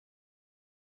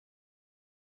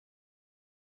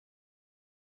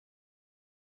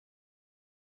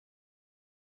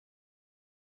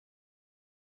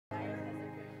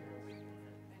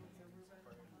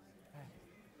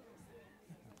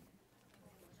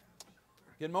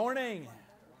Good morning.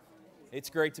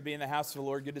 It's great to be in the house of the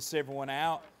Lord. Good to see everyone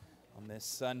out on this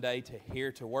Sunday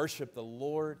to worship the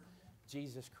Lord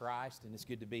Jesus Christ. And it's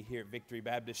good to be here at Victory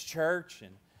Baptist Church,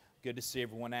 and good to see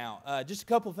everyone out. Just a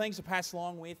couple of things to pass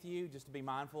along with you, just to be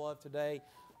mindful of today.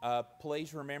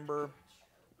 Please remember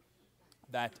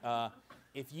that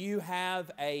if you have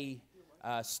a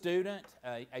student,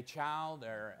 a child,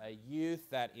 or a youth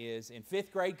that is in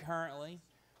 5th grade currently,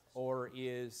 or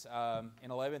is in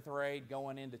 11th grade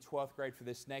going into 12th grade for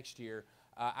this next year,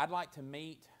 I'd like to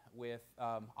meet with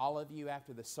all of you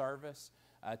after the service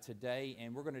today,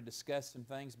 and we're going to discuss some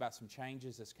things about some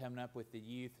changes that's coming up with the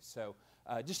youth. So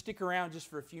just stick around just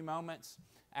for a few moments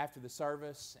after the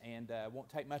service, and won't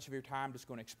take much of your time. Just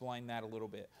going to explain that a little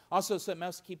bit. Also, something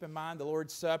else to keep in mind, the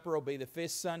Lord's Supper will be the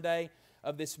 5th Sunday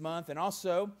of this month, and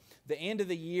also the end of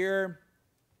the year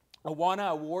Awana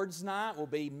Awards Night will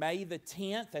be May the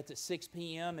 10th. That's at 6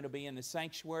 p.m. It'll be in the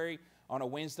sanctuary on a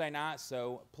Wednesday night.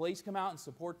 So please come out and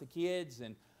support the kids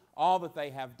and all that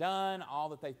they have done, all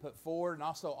that they've put forward, and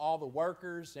also all the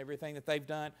workers, everything that they've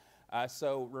done.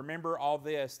 So remember all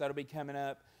this. That'll be coming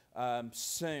up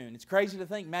soon. It's crazy to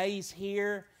think May's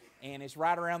here, and it's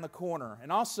right around the corner.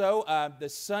 And also, the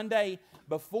Sunday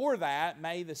before that,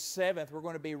 May the 7th, we're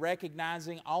going to be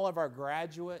recognizing all of our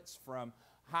graduates from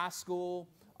high school,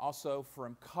 also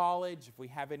from college, if we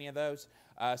have any of those.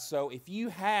 So if you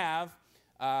have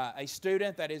a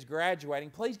student that is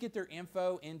graduating, please get their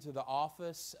info into the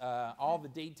office, all the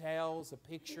details, a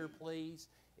picture, please,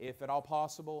 if at all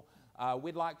possible.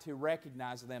 We'd like to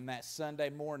recognize them that Sunday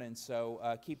morning,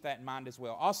 so keep that in mind as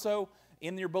well. Also,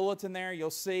 in your bulletin there, you'll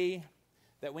see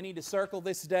that we need to circle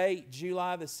this date,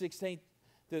 July the 16th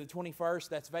through the 21st.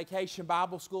 That's Vacation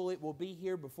Bible School. It will be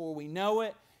here before we know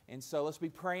it. And so let's be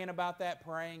praying about that,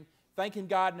 thanking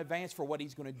God in advance for what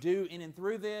He's going to do in and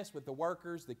through this with the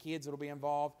workers, the kids that will be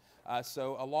involved.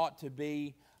 So a lot to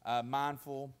be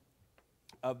mindful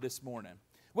of this morning.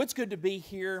 Well, it's good to be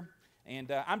here,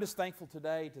 and I'm just thankful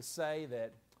today to say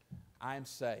that I'm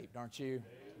saved, aren't you?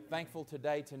 Thankful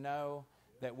today to know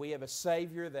that we have a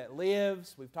Savior that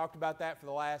lives. We've talked about that for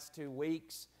the last 2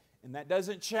 weeks, and that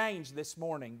doesn't change this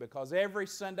morning, because every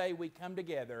Sunday we come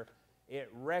together, it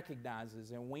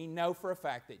recognizes, and we know for a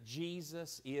fact that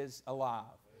Jesus is alive.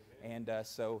 Amen. And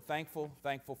so thankful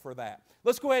for that.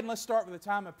 Let's go ahead and let's start with a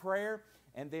time of prayer,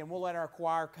 and then we'll let our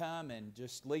choir come and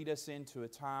just lead us into a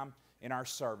time in our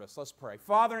service. Let's pray.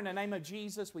 Father, in the name of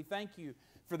Jesus, we thank you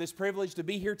for this privilege to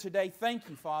be here today. Thank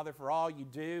you, Father, for all you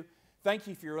do. Thank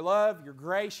you for your love, your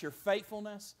grace, your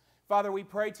faithfulness. Father, we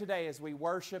pray today as we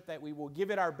worship that we will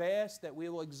give it our best, that we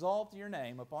will exalt your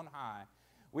name upon high.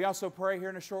 We also pray here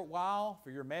in a short while for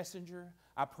your messenger.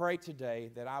 I pray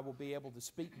today that I will be able to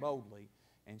speak boldly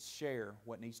and share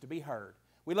what needs to be heard.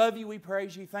 We love you. We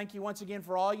praise you. Thank you once again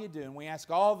for all you do. And we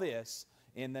ask all this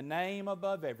in the name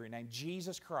above every name,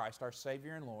 Jesus Christ, our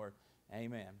Savior and Lord.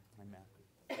 Amen. Amen.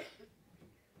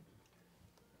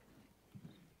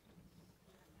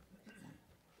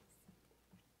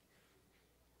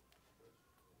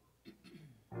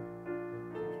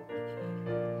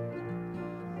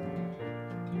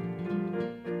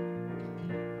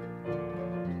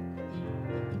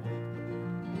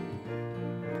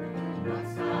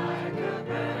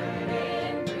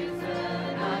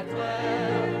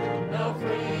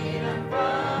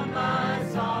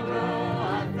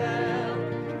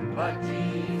 But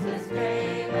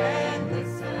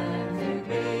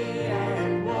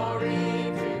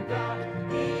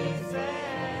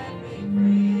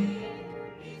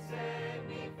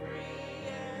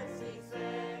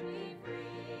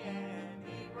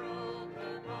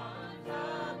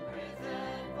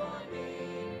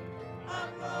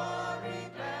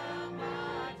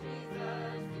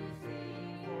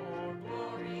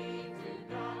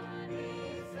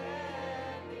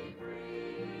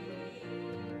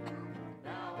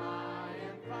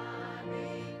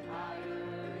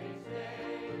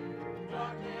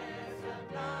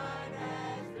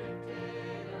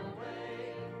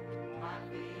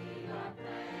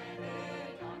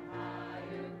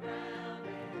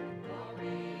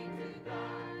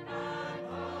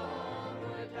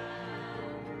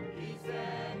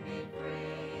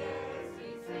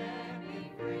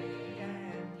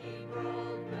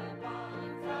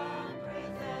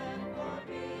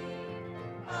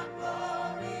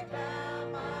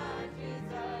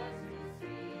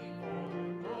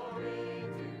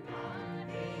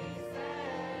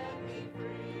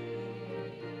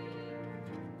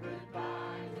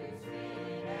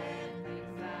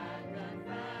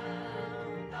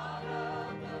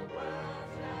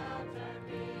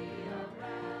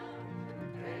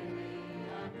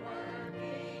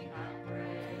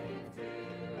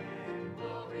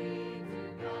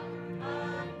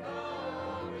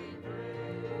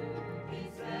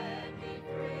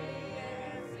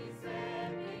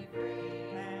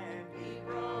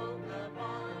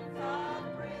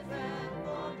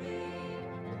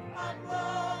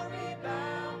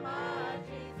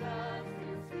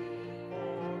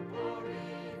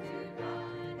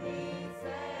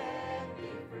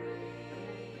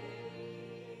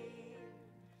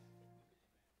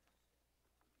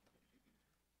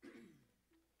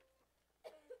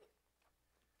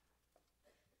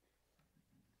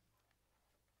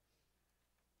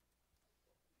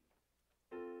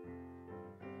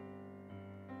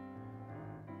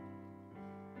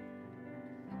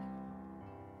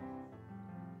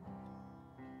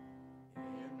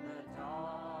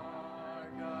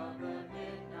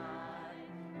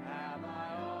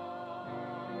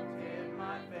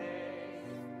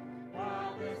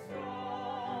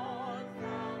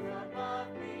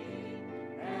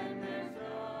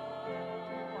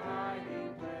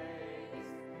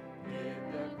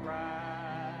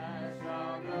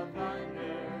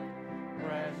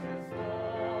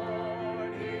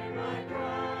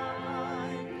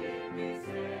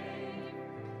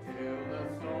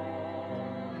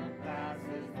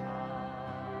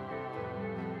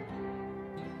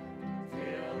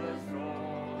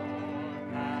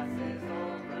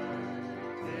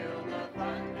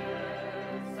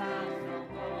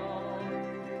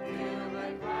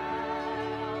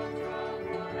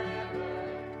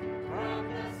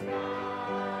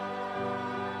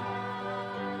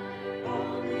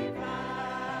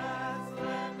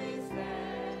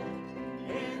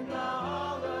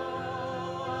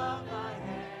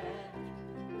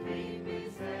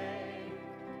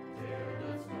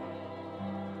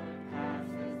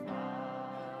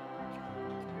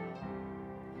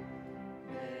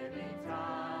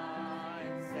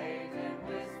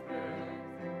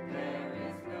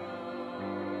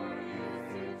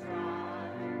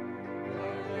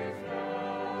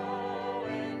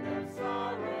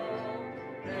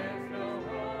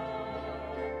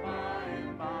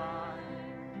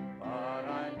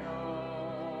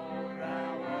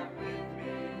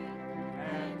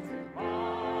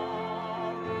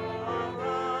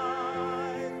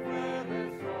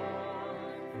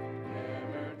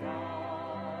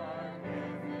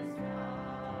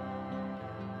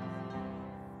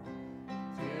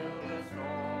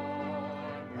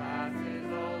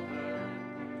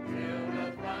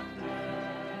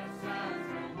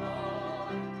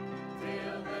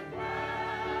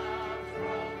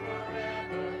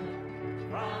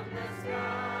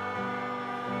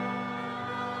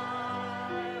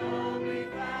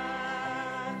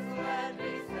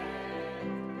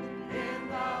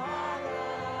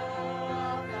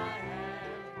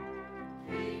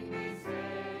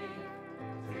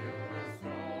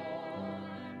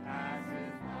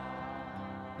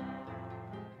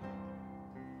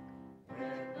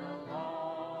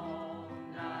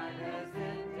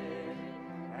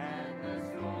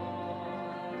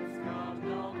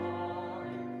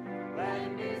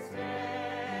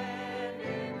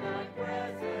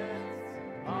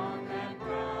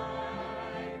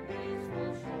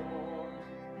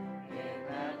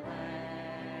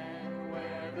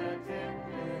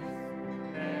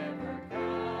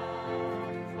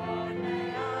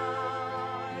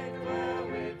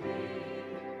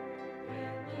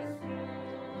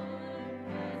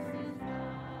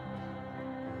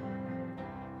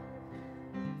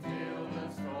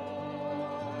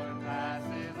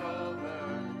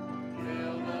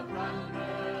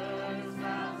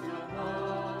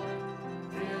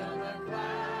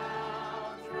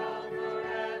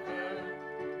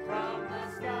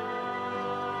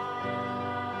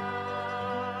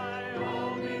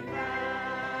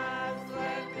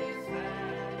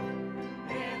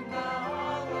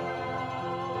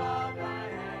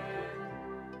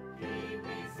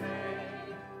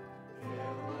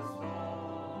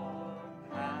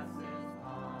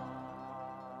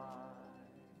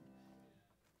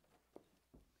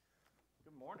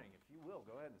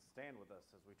stand with us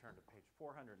as we turn to page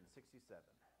 467,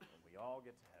 when we all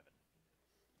get to heaven.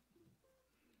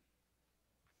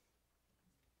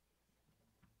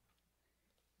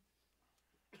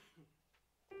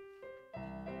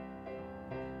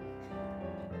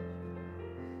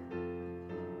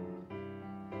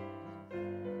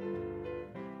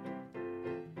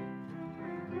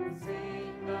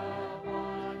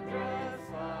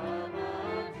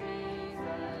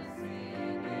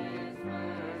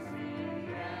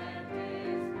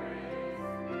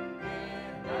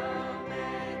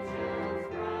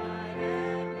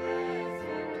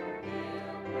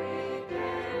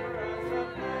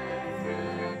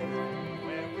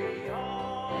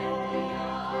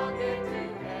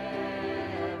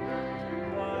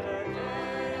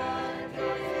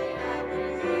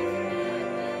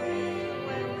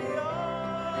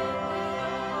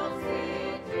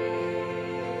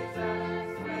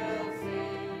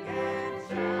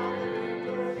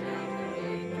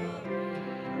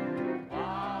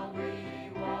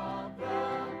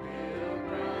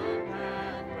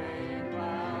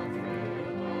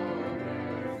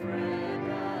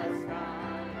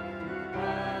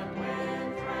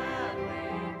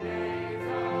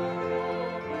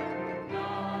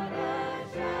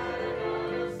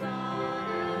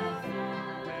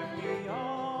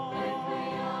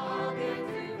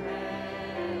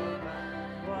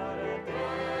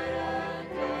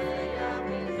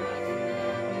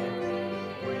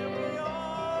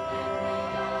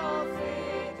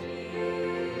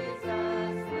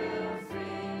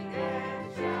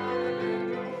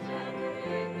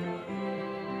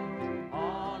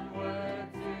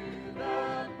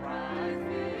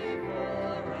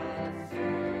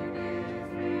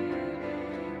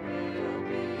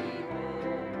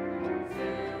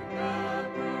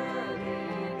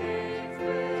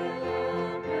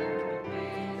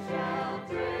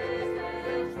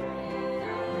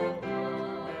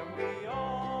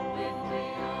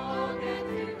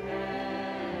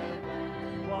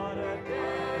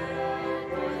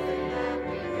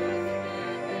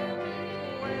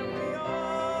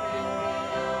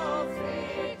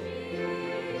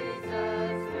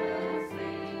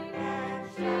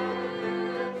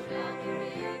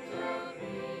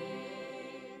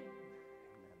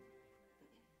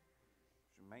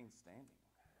 Standing.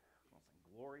 We'll sing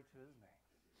glory to his name.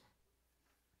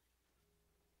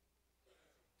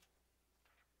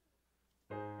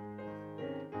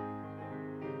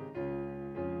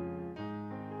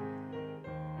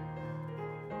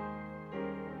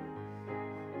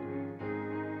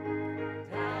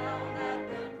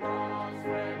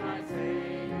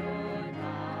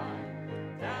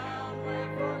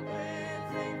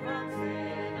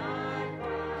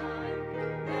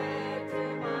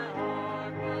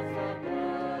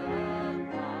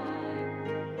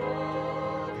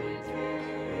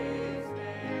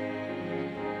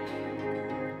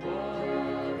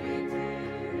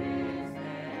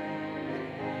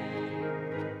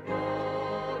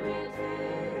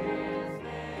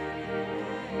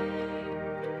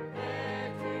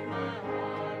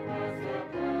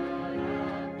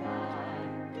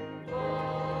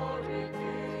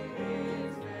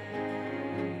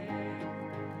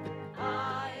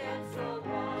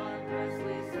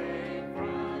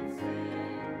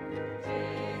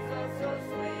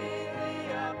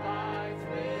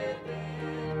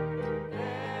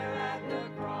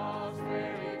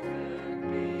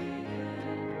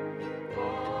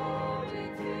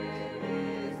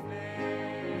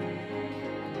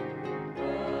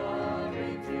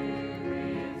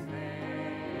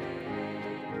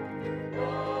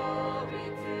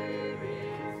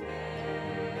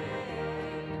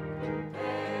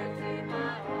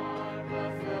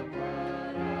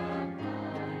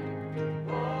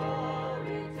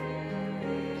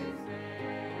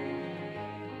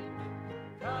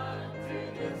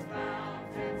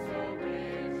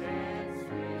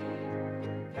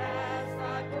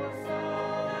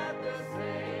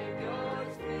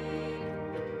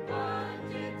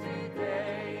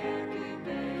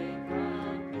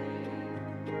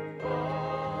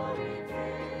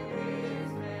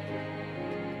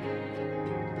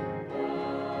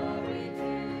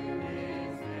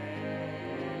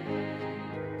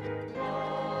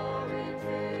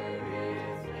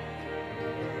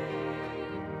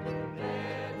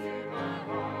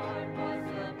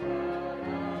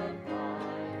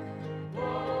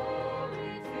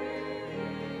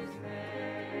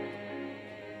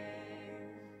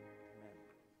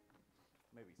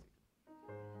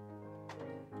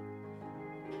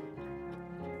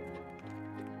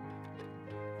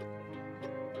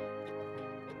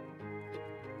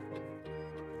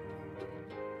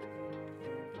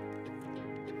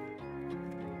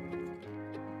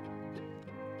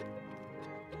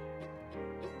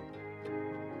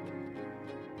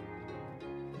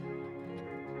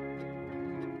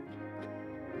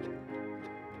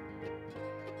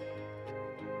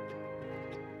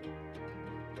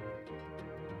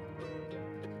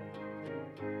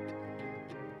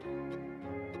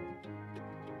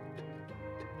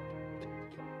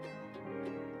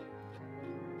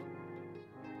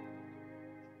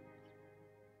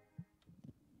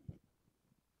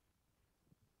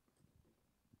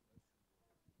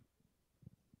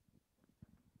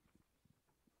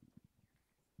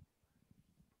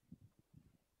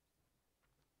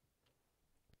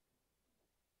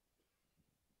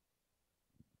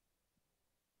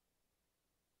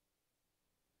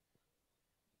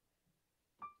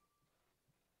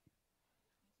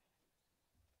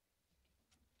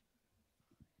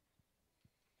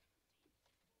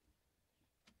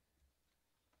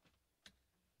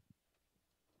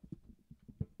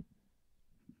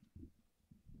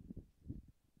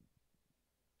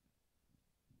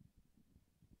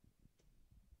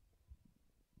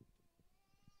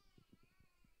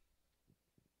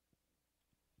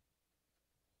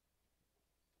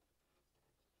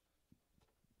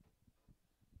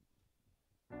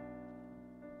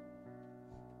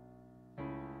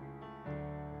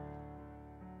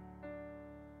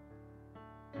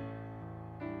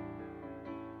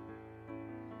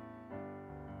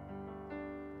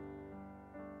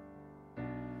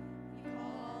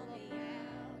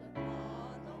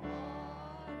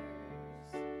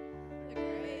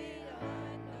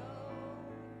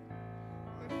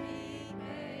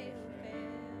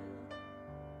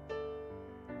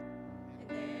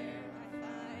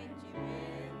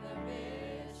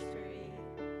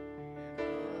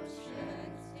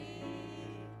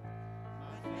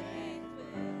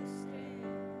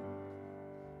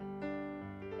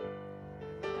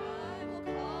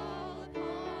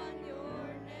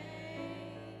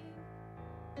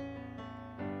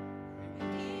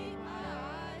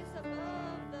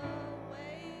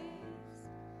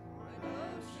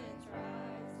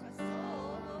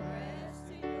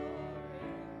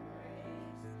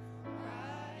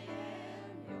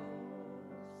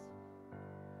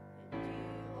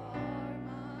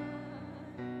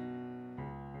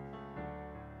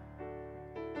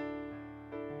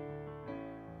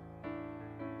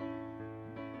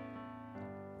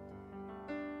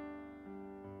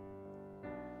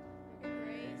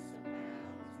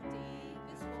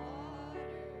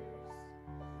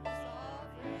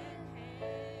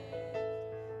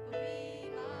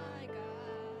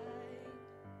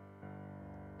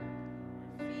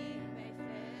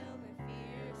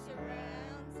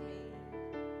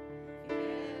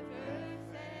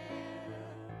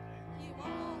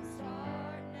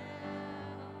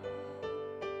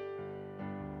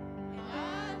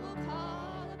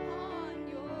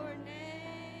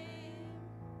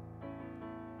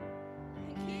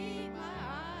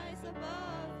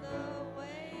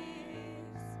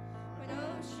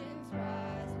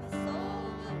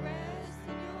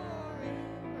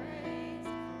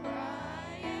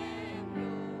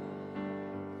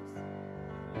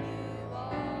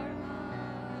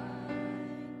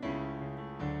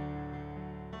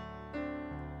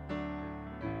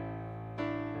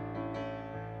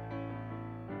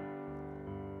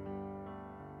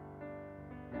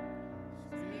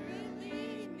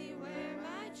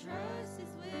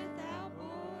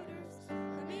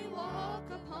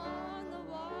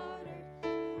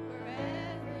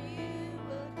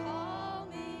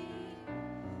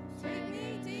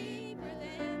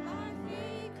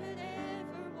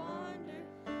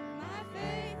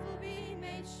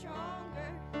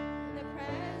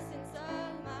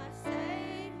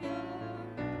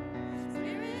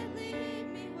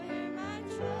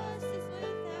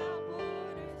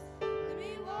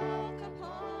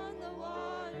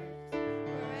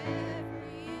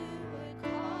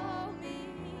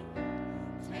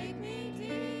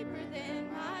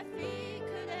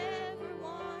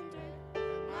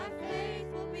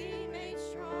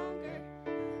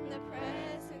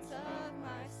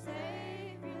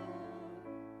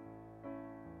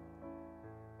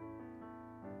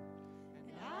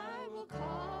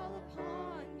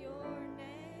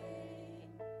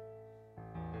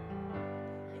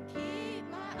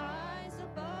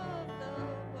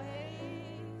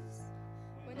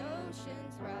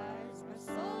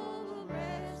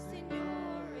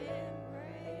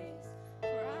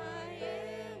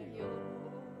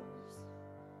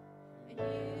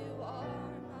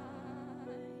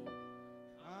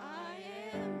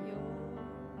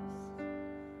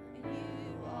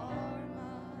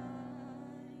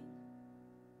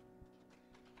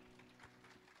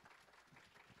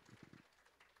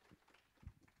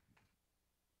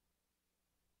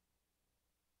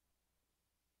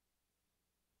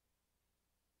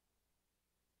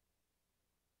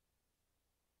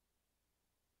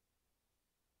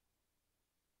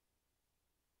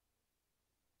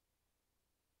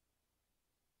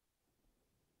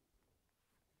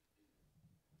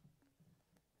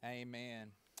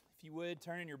 Amen. If you would,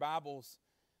 turn in your Bibles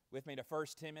with me to 1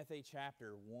 Timothy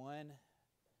chapter 1.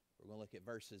 We're going to look at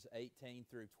verses 18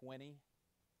 through 20.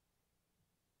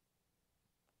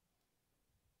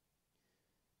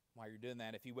 While you're doing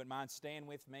that, if you wouldn't mind, stand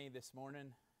with me this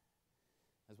morning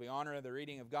as we honor the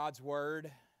reading of God's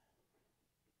Word.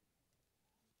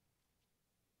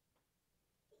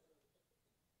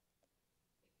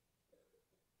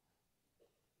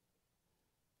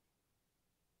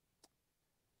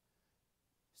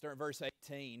 Start at verse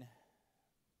 18.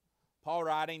 Paul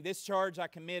writing, "This charge I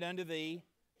commit unto thee,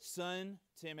 son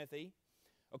Timothy,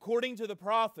 according to the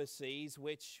prophecies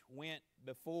which went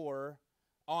before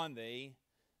on thee,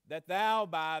 that thou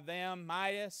by them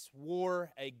mightest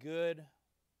war a good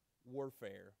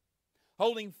warfare,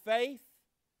 holding faith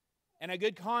and a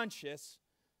good conscience,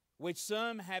 which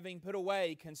some, having put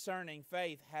away concerning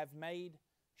faith, have made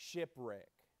shipwreck,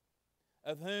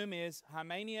 of whom is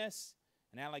Hymenaeus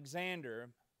and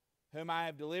Alexander, whom I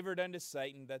have delivered unto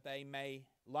Satan, that they may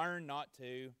learn not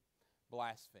to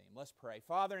blaspheme." Let's pray.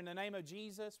 Father, in the name of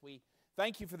Jesus, we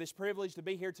thank you for this privilege to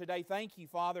be here today. Thank you,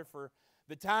 Father, for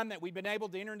the time that we've been able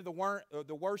to enter into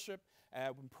the worship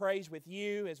and praise with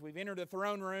you as we've entered the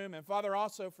throne room. And Father,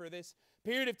 also for this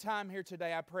period of time here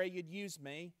today, I pray you'd use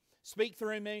me, speak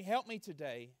through me, help me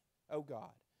today, oh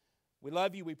God. We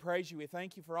love you, we praise you, we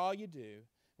thank you for all you do.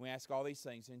 We ask all these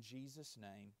things in Jesus'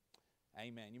 name.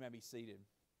 Amen. You may be seated.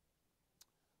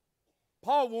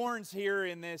 Paul warns here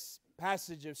in this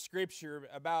passage of Scripture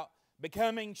about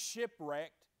becoming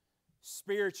shipwrecked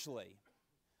spiritually.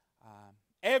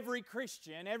 Every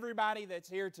Christian, everybody that's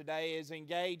here today is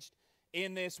engaged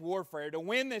in this warfare. To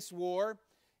win this war,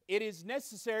 it is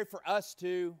necessary for us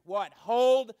to, what?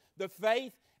 Hold the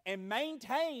faith and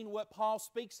maintain what Paul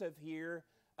speaks of here,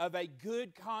 of a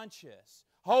good conscience.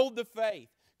 Hold the faith.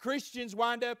 Christians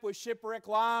wind up with shipwrecked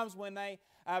lives when they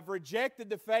have rejected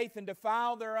the faith and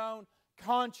defiled their own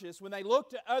conscious, when they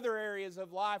look to other areas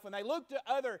of life, when they look to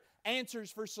other answers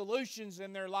for solutions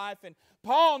in their life. And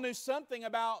Paul knew something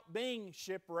about being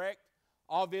shipwrecked,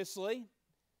 obviously.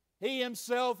 He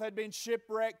himself had been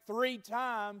shipwrecked 3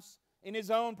 times in his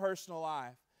own personal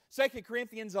life. 2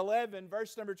 Corinthians 11,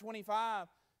 verse number 25,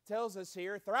 tells us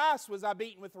here, "Thrice was I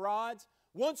beaten with rods,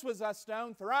 once was I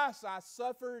stoned, thrice I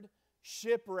suffered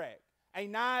shipwreck. A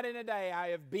night and a day I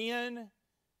have been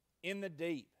in the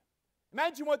deep."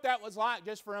 Imagine what that was like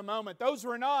just for a moment. Those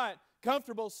were not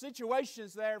comfortable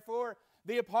situations there for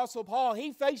the Apostle Paul.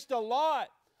 He faced a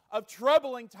lot of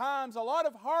troubling times, a lot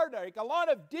of heartache, a lot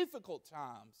of difficult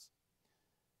times.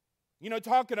 You know,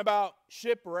 talking about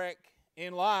shipwreck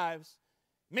in lives,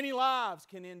 many lives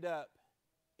can end up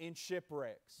in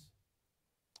shipwrecks.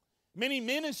 Many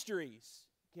ministries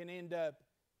can end up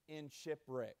in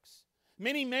shipwrecks.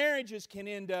 Many marriages can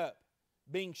end up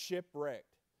being shipwrecked.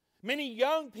 Many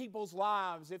young people's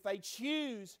lives, if they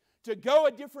choose to go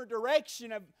a different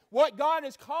direction of what God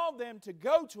has called them to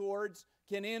go towards,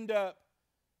 can end up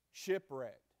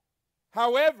shipwrecked.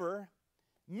 However,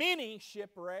 many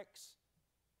shipwrecks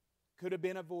could have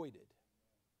been avoided.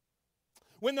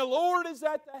 When the Lord is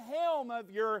at the helm of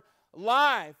your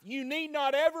life, you need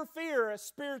not ever fear a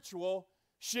spiritual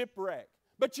shipwreck.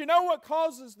 But you know what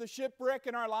causes the shipwreck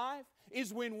in our life?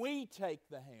 Is when we take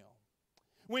the helm.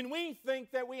 When we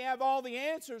think that we have all the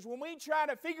answers, when we try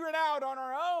to figure it out on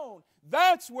our own,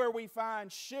 that's where we find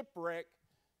shipwreck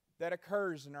that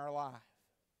occurs in our life.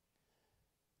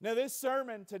 Now, this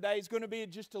sermon today is going to be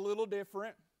just a little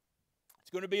different.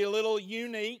 It's going to be a little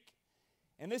unique.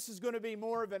 And this is going to be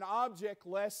more of an object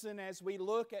lesson as we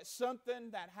look at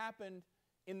something that happened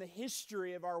in the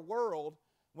history of our world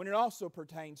when it also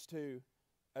pertains to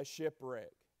a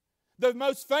shipwreck. The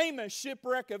most famous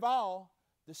shipwreck of all,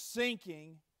 the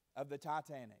sinking of the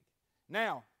Titanic.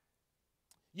 Now,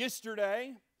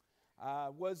 yesterday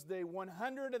was the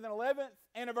 111th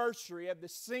anniversary of the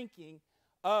sinking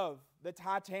of the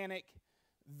Titanic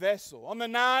vessel. On the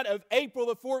night of April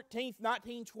the 14th,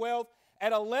 1912,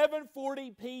 at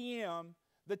 11:40 p.m.,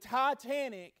 the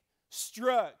Titanic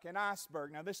struck an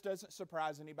iceberg. Now, this doesn't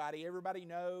surprise anybody. Everybody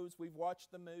knows. We've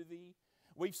watched the movie.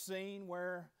 We've seen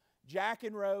where Jack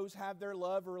and Rose have their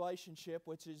love relationship,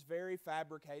 which is very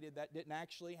fabricated. That didn't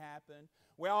actually happen.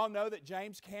 We all know that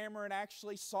James Cameron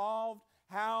actually solved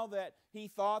how that he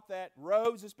thought that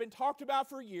Rose, it's been talked about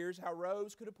for years, how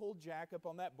Rose could have pulled Jack up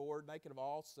on that board and they could have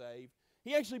all saved.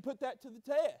 He actually put that to the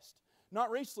test.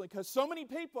 Not recently, because so many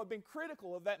people have been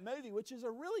critical of that movie, which is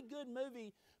a really good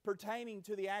movie pertaining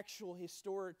to the actual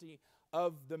historicity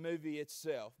of the movie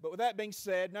itself. But with that being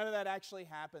said, none of that actually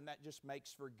happened. That just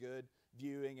makes for good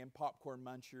viewing and popcorn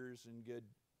munchers and good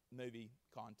movie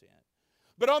content.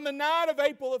 But on the night of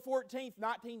April the 14th,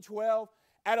 1912,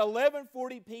 at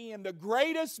 11:40 p.m., the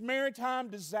greatest maritime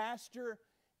disaster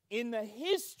in the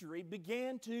history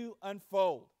began to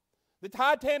unfold. The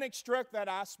Titanic struck that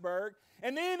iceberg,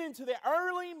 and then into the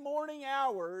early morning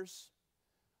hours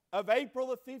of April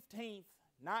the 15th,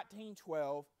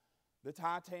 1912, the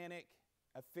Titanic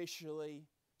officially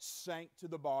sank to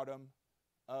the bottom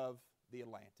of the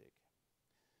Atlantic.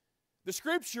 The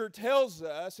Scripture tells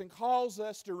us and calls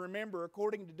us to remember,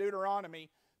 according to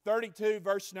Deuteronomy 32,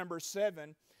 verse number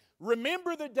 7,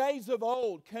 remember the days of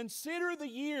old, consider the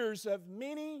years of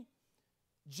many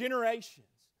generations.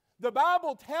 The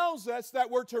Bible tells us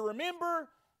that we're to remember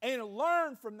and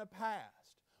learn from the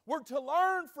past. We're to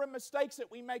learn from mistakes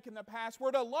that we make in the past.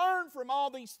 We're to learn from all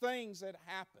these things that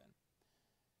happen.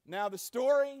 Now, the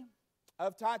story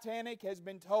of Titanic has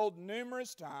been told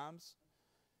numerous times.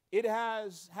 It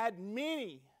has had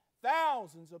many,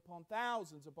 thousands upon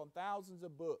thousands upon thousands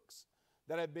of books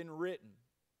that have been written,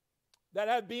 that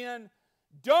have been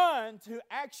done to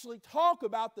actually talk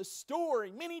about the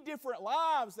story, many different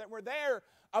lives that were there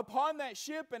upon that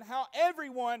ship and how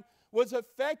everyone was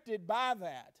affected by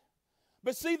that.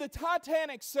 But see, the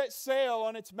Titanic set sail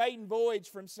on its maiden voyage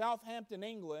from Southampton,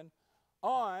 England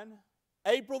on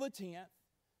April the 10th,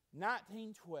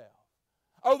 1912.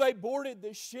 Oh, they boarded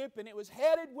this ship and it was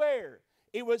headed where?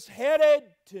 It was headed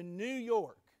to New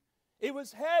York. It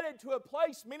was headed to a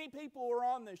place many people were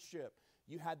on this ship.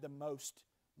 You had the most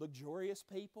luxurious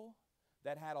people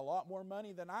that had a lot more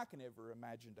money than I can ever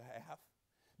imagine to have.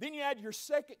 Then you had your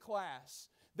second class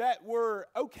that were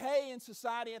okay in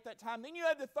society at that time. Then you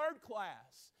had the third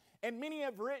class. And many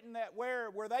have written that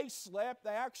where they slept,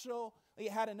 they actually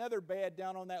had another bed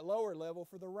down on that lower level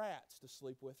for the rats to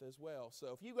sleep with as well.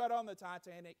 So if you got on the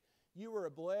Titanic, you were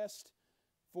a blessed,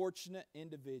 fortunate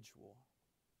individual.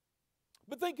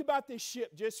 But think about this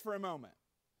ship just for a moment.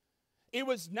 It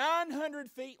was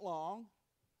 900 feet long.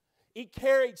 It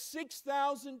carried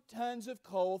 6,000 tons of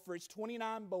coal for its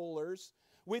 29 boilers,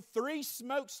 with 3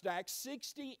 smokestacks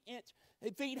 60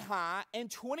 feet high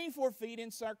and 24 feet in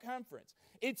circumference.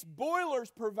 Its boilers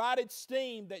provided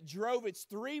steam that drove its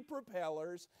 3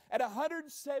 propellers at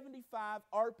 175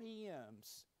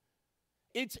 RPMs.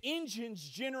 Its engines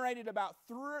generated about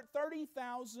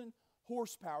 30,000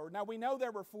 horsepower. Now we know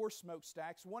there were 4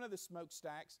 smokestacks. One of the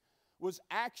smokestacks was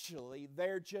actually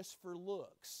there just for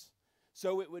looks,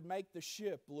 so it would make the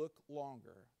ship look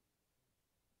longer.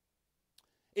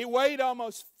 It weighed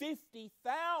almost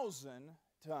 50,000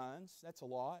 tons. That's a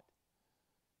lot.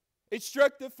 It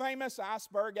struck the famous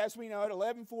iceberg, as we know, at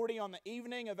 11:40 on the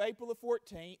evening of April the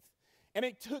 14th, and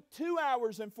it took 2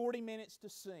 hours and 40 minutes to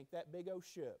sink. That big old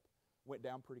ship went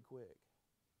down pretty quick.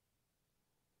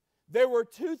 There were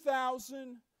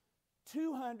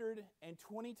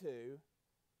 2,222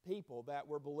 people that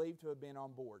were believed to have been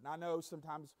on board. And I know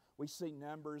sometimes we see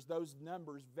numbers. Those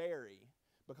numbers vary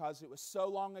because it was so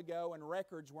long ago and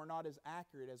records were not as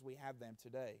accurate as we have them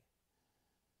today.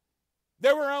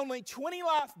 There were only 20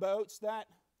 lifeboats that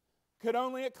could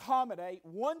only accommodate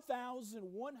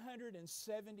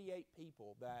 1,178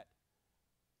 people that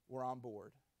were on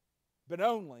board. But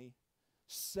only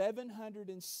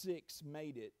 706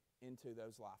 made it into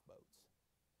those lifeboats.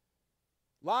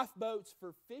 Lifeboats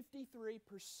for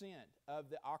 53% of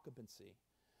the occupancy.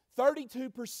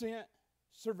 32%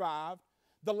 survived.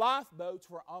 The lifeboats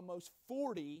were almost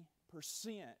 40%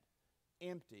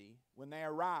 empty when they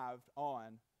arrived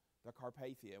on the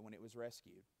Carpathia when it was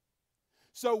rescued.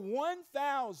 So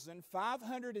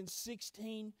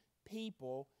 1,516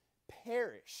 people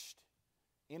perished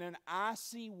in an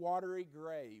icy, watery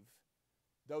grave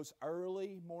those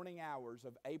early morning hours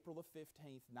of April the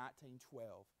 15th,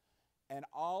 1912. And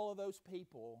all of those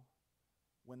people,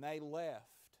 when they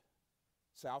left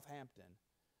Southampton,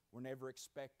 were never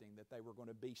expecting that they were going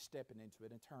to be stepping into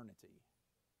an eternity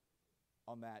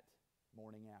on that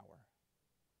morning hour.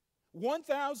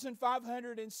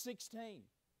 1,516.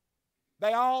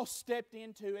 They all stepped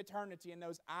into eternity in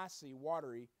those icy,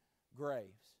 watery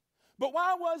graves. But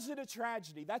why was it a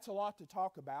tragedy? That's a lot to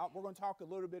talk about. We're going to talk a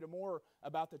little bit more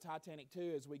about the Titanic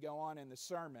too as we go on in the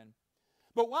sermon.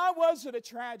 But why was it a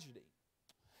tragedy?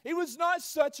 It was not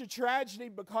such a tragedy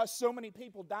because so many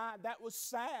people died. That was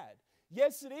sad.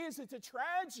 Yes, it is. It's a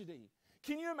tragedy.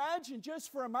 Can you imagine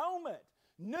just for a moment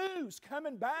news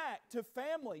coming back to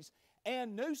families?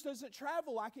 And news doesn't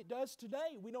travel like it does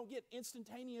today. We don't get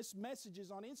instantaneous messages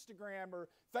on Instagram or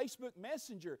Facebook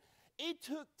Messenger. It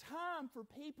took time for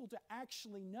people to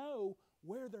actually know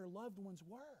where their loved ones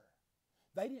were.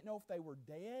 They didn't know if they were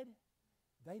dead.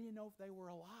 They didn't know if they were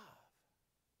alive.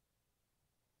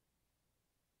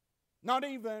 Not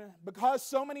even because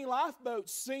so many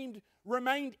lifeboats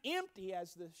remained empty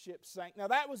as the ship sank. Now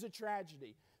that was a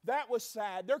tragedy. That was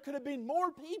sad. There could have been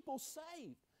more people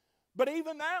saved. But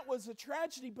even that was a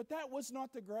tragedy, but that was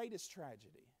not the greatest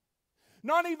tragedy.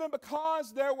 Not even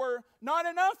because there were not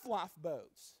enough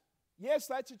lifeboats. Yes,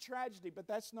 that's a tragedy, but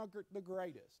that's not the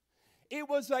greatest. It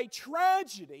was a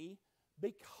tragedy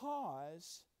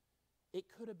because it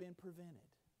could have been prevented.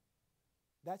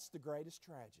 That's the greatest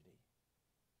tragedy.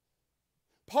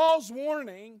 Paul's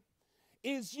warning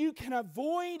is you can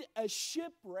avoid a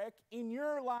shipwreck in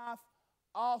your life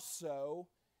also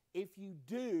if you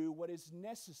do what is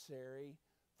necessary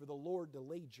for the Lord to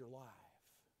lead your life.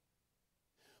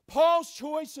 Paul's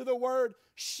choice of the word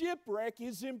shipwreck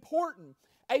is important.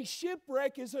 A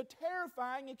shipwreck is a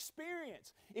terrifying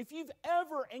experience. If you've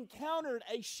ever encountered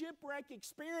a shipwreck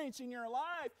experience in your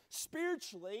life,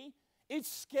 spiritually, it's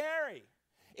scary.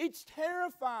 It's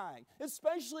terrifying,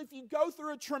 especially if you go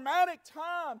through a traumatic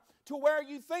time to where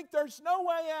you think there's no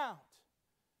way out.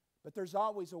 But there's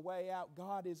always a way out.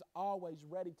 God is always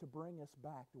ready to bring us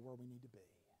back to where we need to be.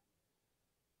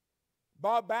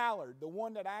 Bob Ballard, the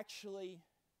one that actually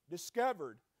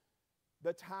discovered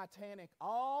the Titanic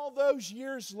all those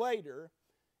years later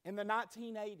in the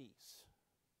 1980s.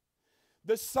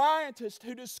 The scientist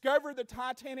who discovered the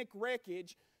Titanic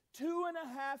wreckage 2.5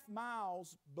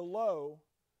 miles below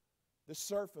the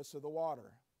surface of the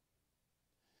water,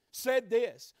 said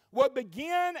this: what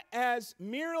began as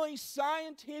merely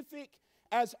scientific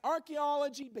as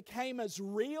archaeology became as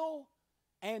real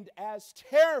and as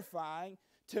terrifying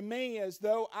to me as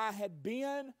though I had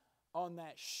been on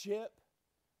that ship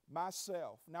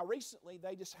myself. Now recently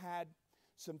they just had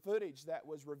some footage that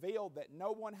was revealed that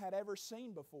no one had ever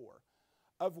seen before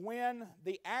of when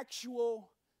the actual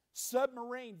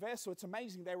submarine vessel, it's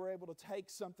amazing they were able to take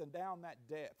something down that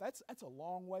depth. That's a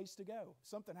long ways to go. If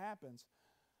something happens,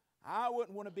 I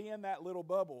wouldn't want to be in that little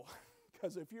bubble,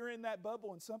 because if you're in that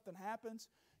bubble and something happens,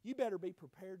 you better be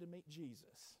prepared to meet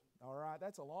Jesus. All right,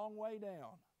 that's a long way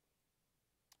down.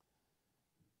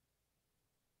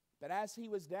 But as he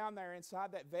was down there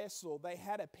inside that vessel, they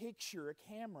had a picture, a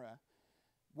camera,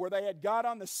 where they had got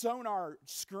on the sonar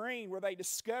screen where they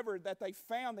discovered that they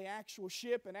found the actual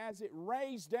ship. And as it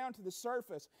raised down to the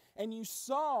surface and you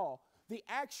saw the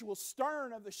actual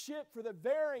stern of the ship for the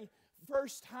very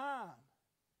first time,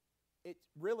 it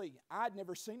really, I'd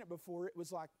never seen it before. It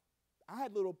was like I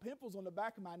had little pimples on the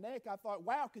back of my neck. I thought,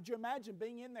 wow, could you imagine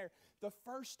being in there the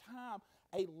first time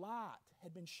a light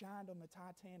had been shined on the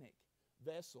Titanic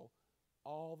vessel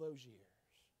all those years?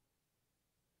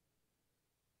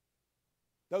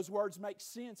 Those words make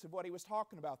sense of what he was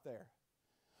talking about there.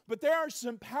 But there are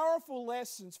some powerful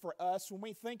lessons for us when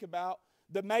we think about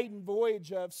the maiden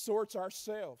voyage of sorts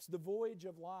ourselves, the voyage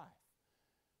of life.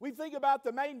 We think about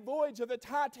the maiden voyage of the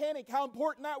Titanic, how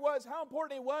important that was, how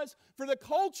important it was for the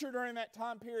culture during that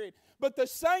time period. But the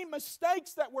same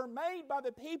mistakes that were made by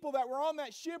the people that were on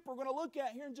that ship we're going to look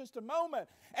at here in just a moment,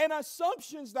 and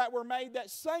assumptions that were made that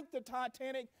sank the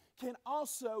Titanic can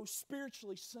also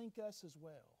spiritually sink us as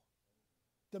well.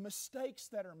 The mistakes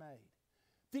that are made,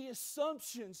 the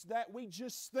assumptions that we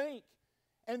just think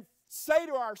and say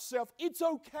to ourselves, it's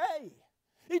okay.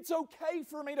 It's okay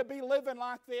for me to be living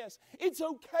like this. It's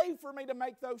okay for me to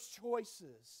make those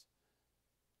choices.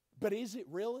 But is it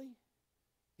really?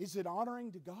 Is it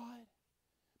honoring to God?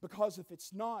 Because if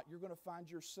it's not, you're going to find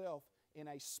yourself in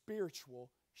a spiritual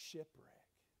shipwreck.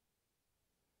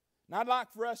 Now I'd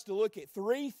like for us to look at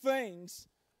 3 things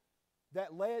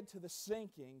that led to the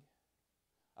sinking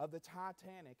of the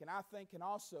Titanic, and I think can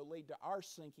also lead to our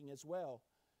sinking as well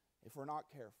if we're not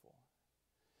careful.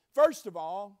 First of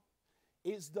all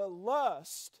is the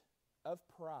lust of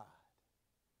pride.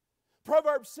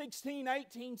 Proverbs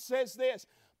 16:18 says this: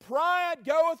 pride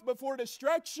goeth before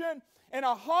destruction, and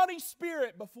a haughty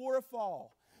spirit before a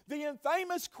fall. The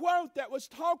infamous quote that was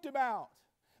talked about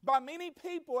by many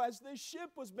people as this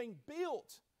ship was being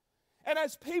built, and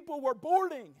as people were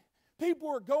boarding, people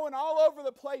were going all over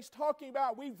the place talking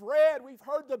about, we've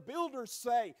heard the builders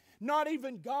say, not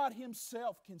even God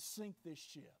Himself can sink this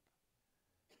ship.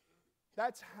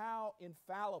 That's how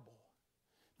infallible,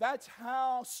 that's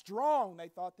how strong they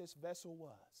thought this vessel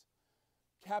was.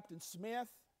 Captain Smith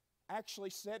actually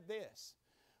said this: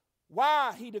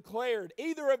 why, he declared,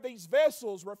 either of these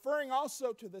vessels, referring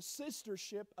also to the sister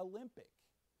ship Olympic,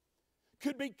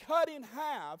 could be cut in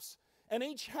halves, and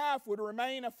each half would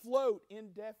remain afloat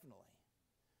indefinitely.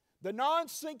 The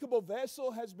non-sinkable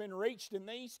vessel has been reached in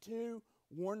these 2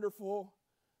 wonderful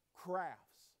crafts.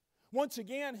 Once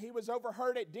again, he was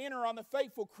overheard at dinner on the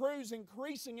faithful crews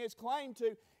increasing his claim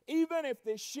to, even if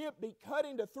this ship be cut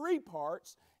into 3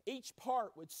 parts, each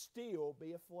part would still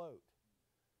be afloat.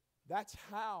 That's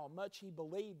how much he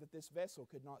believed that this vessel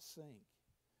could not sink.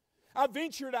 I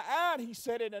venture to add, he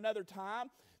said at another time,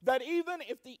 that even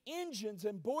if the engines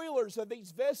and boilers of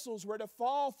these vessels were to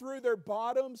fall through their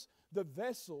bottoms, the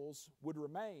vessels would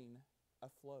remain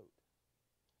afloat.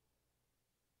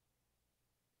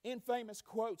 Infamous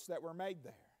quotes that were made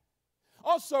there.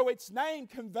 Also, its name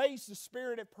conveys the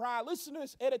spirit of pride. Listen to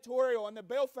this editorial in the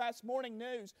Belfast Morning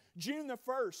News, June the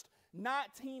 1st,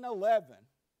 1911.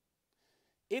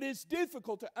 It is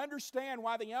difficult to understand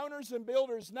why the owners and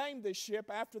builders named this ship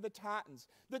after the Titans.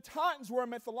 The Titans were a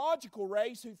mythological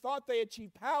race who thought they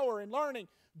achieved power and learning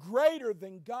greater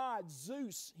than God,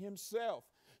 Zeus himself.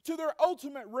 To their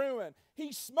ultimate ruin,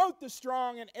 he smote the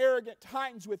strong and arrogant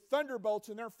Titans with thunderbolts,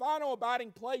 and their final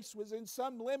abiding place was in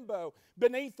some limbo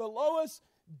beneath the lowest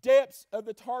depths of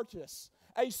the Tartarus,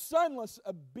 a sunless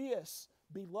abyss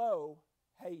below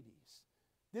Hades.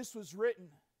 This was written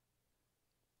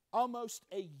almost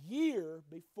a year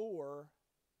before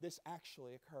this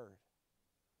actually occurred.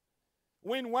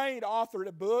 Wynne Wade authored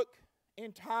a book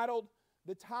entitled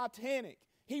The Titanic.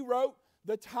 He wrote,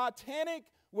 "The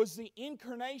Titanic was the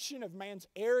incarnation of man's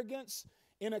arrogance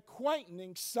in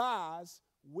acquainting size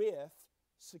with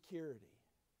security."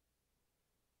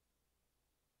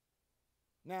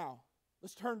 Now,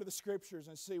 let's turn to the Scriptures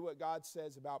and see what God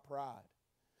says about pride.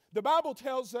 The Bible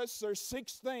tells us there's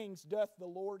 6 things doth the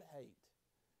Lord hate.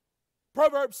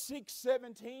 Proverbs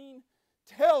 6:17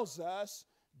 tells us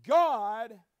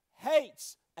God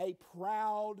hates a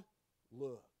proud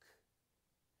look.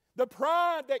 The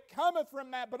pride that cometh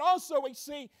from that. But also we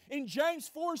see in James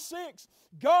 4:6,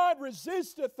 God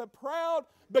resisteth the proud,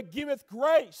 but giveth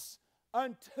grace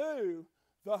unto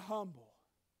the humble.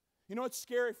 You know, it's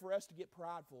scary for us to get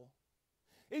prideful.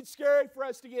 It's scary for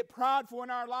us to get prideful in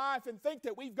our life and think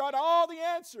that we've got all the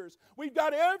answers. We've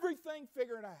got everything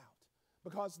figured out.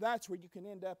 Because that's where you can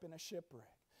end up in a shipwreck.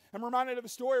 I'm reminded of a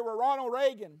story where Ronald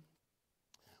Reagan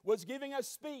was giving a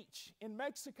speech in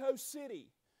Mexico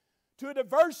City to a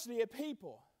diversity of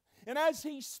people. And as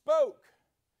he spoke,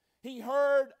 he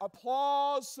heard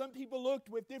applause. Some people looked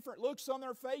with different looks on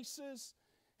their faces.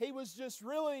 He was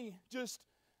really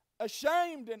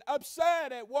ashamed and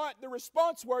upset at what the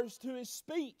response was to his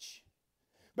speech.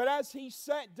 But as he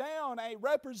sat down, a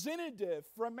representative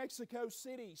from Mexico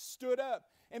City stood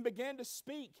up and began to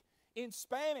speak in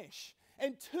Spanish.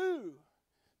 And to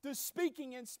the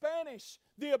speaking in Spanish,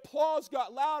 the applause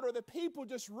got louder. The people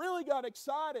just really got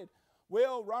excited.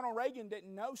 Well, Ronald Reagan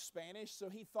didn't know Spanish, so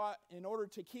he thought in order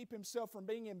to keep himself from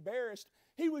being embarrassed,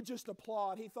 he would just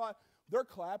applaud. He thought, they're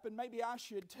clapping, maybe I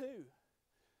should too.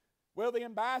 Well, the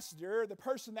ambassador, the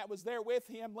person that was there with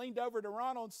him, leaned over to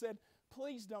Ronald and said,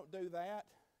 "Please don't do that.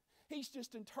 He's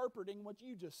just interpreting what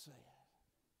you just said."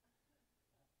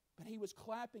 But he was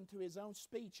clapping to his own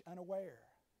speech unaware.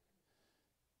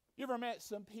 You ever met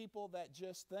some people that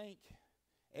just think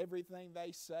everything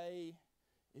they say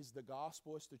is the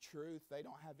gospel, it's the truth? They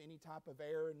don't have any type of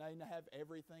error and they have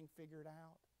everything figured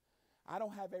out. I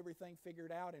don't have everything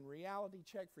figured out, and reality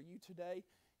check for you today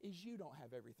is you don't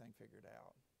have everything figured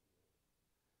out.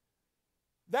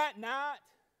 That night,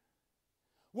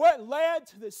 what led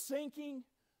to the sinking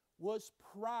was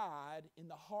pride in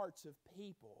the hearts of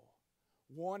people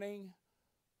wanting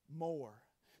more.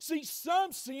 See,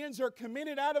 some sins are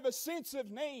committed out of a sense of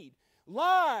need.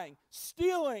 Lying,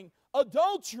 stealing,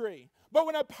 adultery. But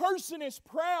when a person is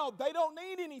proud, they don't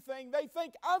need anything. They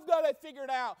think, I've got it figured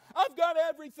out. I've got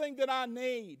everything that I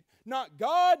need. Not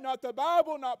God, not the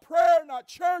Bible, not prayer, not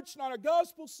church, not a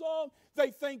gospel song.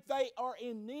 They think they are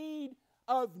in need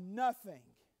of nothing.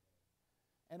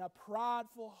 And a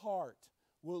prideful heart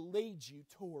will lead you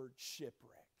toward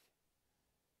shipwreck.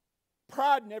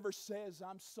 Pride never says,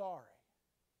 I'm sorry.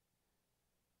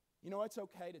 You know, it's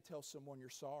okay to tell someone you're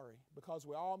sorry because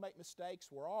we all make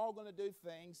mistakes. We're all going to do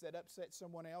things that upset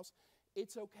someone else.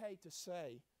 It's okay to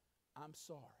say, I'm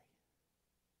sorry.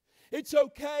 It's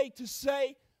okay to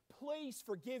say, please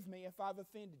forgive me if I've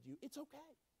offended you. It's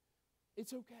okay.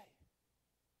 It's okay.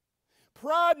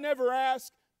 Pride never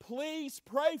asks, please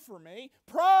pray for me.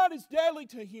 Pride is deadly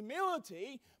to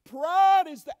humility. Pride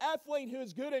is the athlete who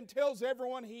is good and tells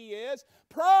everyone he is.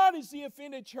 Pride is the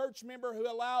offended church member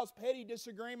who allows petty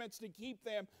disagreements to keep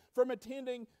them from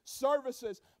attending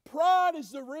services. Pride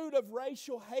is the root of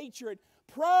racial hatred.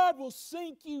 Pride will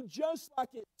sink you just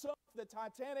like it sunk the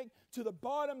Titanic to the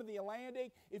bottom of the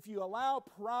Atlantic. If you allow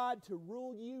pride to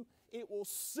rule you, it will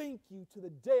sink you to the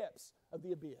depths of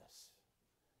the abyss.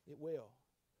 It will.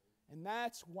 And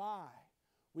that's why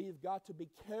we have got to be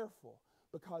careful,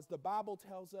 because the Bible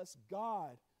tells us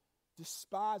God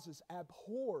despises,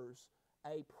 abhors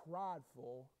a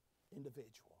prideful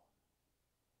individual.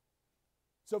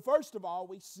 So first of all,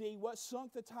 we see what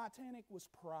sunk the Titanic was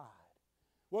pride.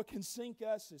 What can sink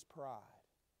us is pride.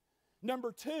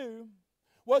 Number two,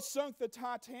 what sunk the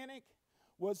Titanic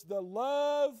was the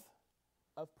love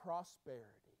of prosperity.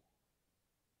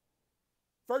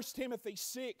 1 Timothy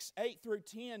 6, 8 through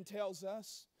 10 tells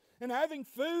us, "And having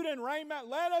food and raiment,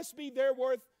 let us be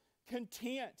therewith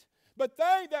content. But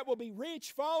they that will be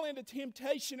rich fall into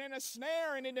temptation and a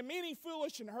snare, and into many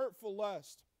foolish and hurtful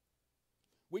lusts,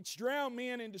 which drown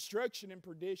men in destruction and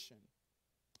perdition.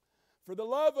 For the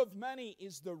love of money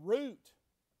is the root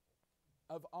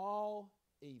of all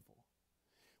evil,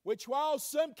 which while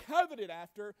some coveted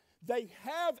after, they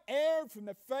have erred from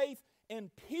the faith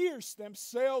and pierced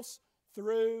themselves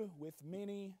through with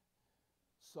many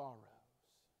sorrows."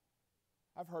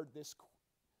 I've heard this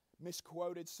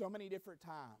misquoted so many different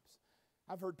times.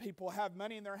 I've heard people have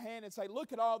money in their hand and say,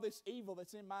 "Look at all this evil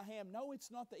that's in my hand." No, it's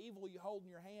not the evil you hold in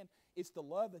your hand. It's the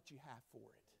love that you have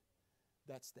for it.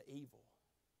 That's the evil.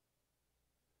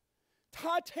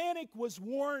 Titanic was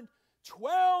warned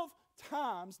 12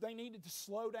 times they needed to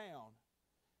slow down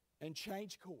and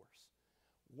change course.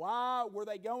 Why were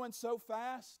they going so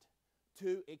fast?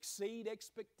 To exceed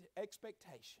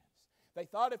expectations. They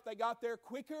thought if they got there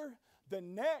quicker, the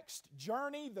next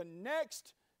journey, the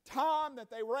next time that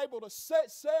they were able to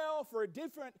set sail for a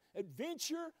different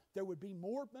adventure, there would be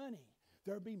more money.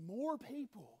 There would be more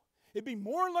people. It'd be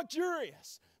more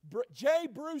luxurious. J.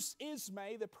 Bruce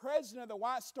Ismay, the president of the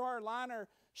White Star Liner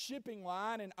shipping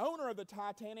line and owner of the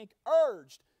Titanic,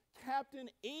 urged Captain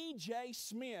E.J.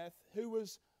 Smith, who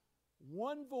was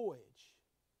one voyage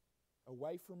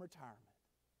away from retirement,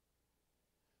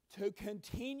 to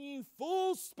continue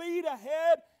full speed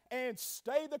ahead and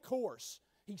stay the course.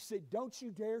 He said, "Don't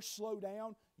you dare slow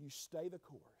down, you stay the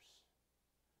course."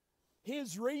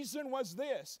 His reason was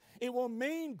this: it will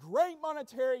mean great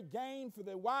monetary gain for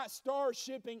the White Star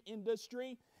shipping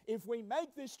industry if we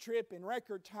make this trip in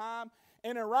record time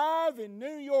and arrive in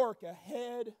New York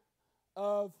ahead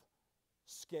of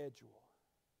schedule.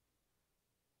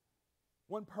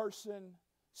 One person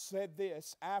said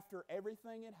this after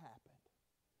everything had happened: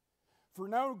 "For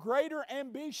no greater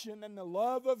ambition than the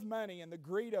love of money and the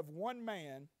greed of one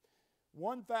man,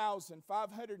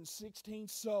 1,516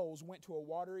 souls went to a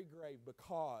watery grave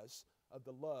because of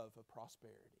the love of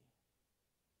prosperity."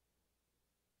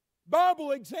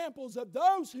 Bible examples of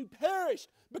those who perished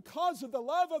because of the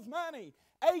love of money: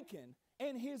 Achan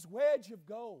and his wedge of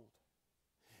gold,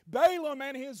 Balaam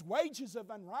and his wages of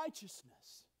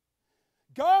unrighteousness,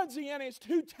 Godzi and his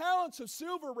 2 talents of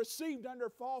silver received under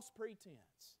false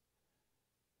pretense.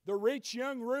 The rich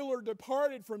young ruler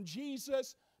departed from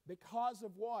Jesus because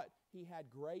of what? He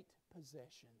had great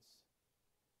possessions.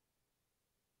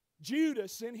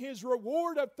 Judas and his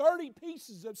reward of 30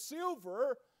 pieces of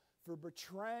silver for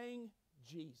betraying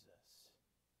Jesus.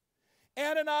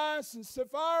 Ananias and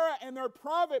Sapphira and their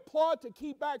private plot to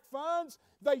keep back funds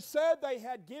they said they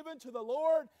had given to the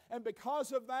Lord, and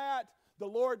because of that, the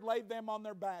Lord laid them on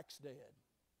their backs dead.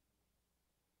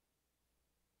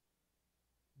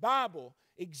 Bible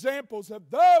examples of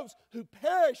those who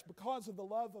perish because of the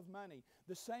love of money.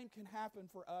 The same can happen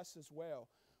for us as well.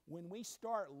 When we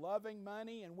start loving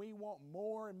money and we want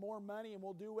more and more money and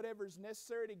we'll do whatever is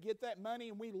necessary to get that money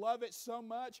and we love it so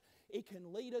much, it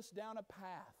can lead us down a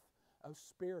path of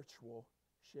spiritual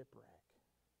shipwreck.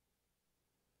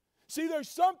 See, there's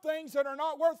some things that are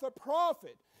not worth a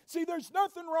profit. See, there's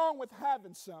nothing wrong with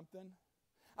having something.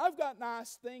 I've got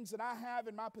nice things that I have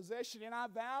in my possession and I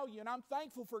value, and I'm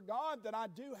thankful for God that I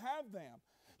do have them.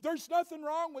 There's nothing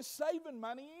wrong with saving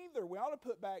money either. We ought to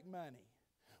put back money.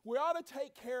 We ought to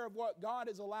take care of what God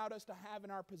has allowed us to have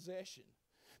in our possession.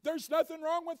 There's nothing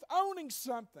wrong with owning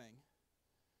something,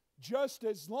 just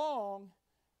as long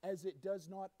as it does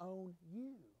not own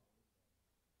you.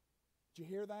 Did you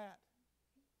hear that?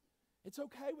 It's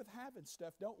okay with having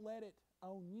stuff. Don't let it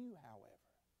own you, however.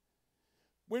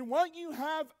 When what you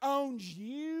have owns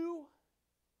you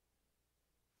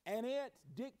and it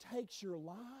dictates your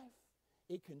life,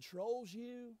 it controls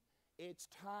you, it's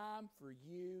time for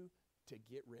you to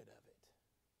get rid of it.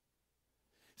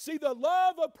 See, the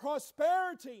love of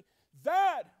prosperity,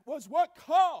 that was what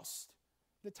cost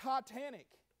the Titanic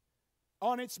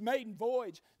on its maiden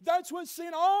voyage. That's what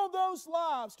sent all those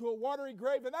lives to a watery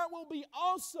grave, and that will be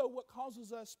also what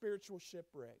causes us spiritual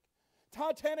shipwreck.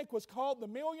 Titanic was called the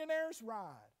millionaire's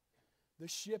ride, the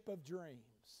ship of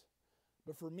dreams.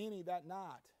 But for many that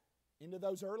night, into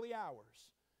those early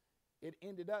hours, it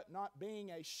ended up not being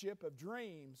a ship of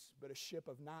dreams, but a ship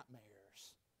of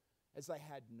nightmares, as they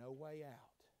had no way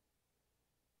out.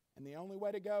 And the only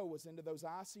way to go was into those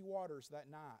icy waters that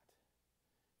night.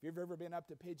 If you've ever been up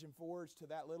to Pigeon Forge to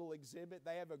that little exhibit,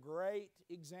 they have a great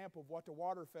example of what the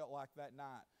water felt like that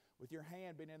night, with your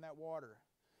hand being in that water.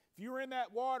 If you were in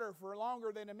that water for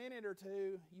longer than a minute or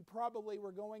two, you probably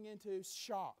were going into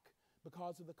shock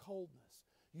because of the coldness.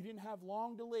 You didn't have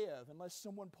long to live unless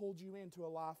someone pulled you into a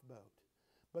lifeboat.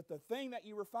 But the thing that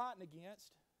you were fighting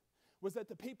against was that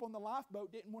the people in the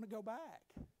lifeboat didn't want to go back.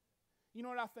 You know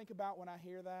what I think about when I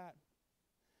hear that?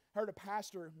 I heard a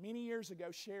pastor many years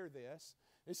ago share this.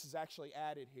 This is actually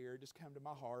added here. It just came to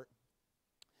my heart.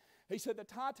 He said the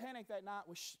Titanic that night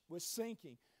was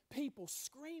sinking. People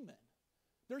screaming.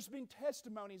 There's been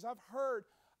testimonies I've heard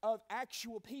of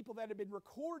actual people that have been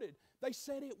recorded. They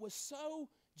said it was so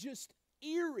just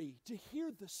eerie to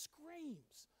hear the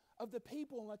screams of the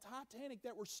people on the Titanic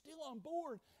that were still on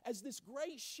board as this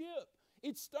great ship.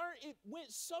 It went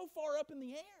so far up in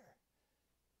the air.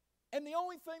 And the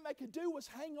only thing they could do was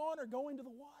hang on or go into the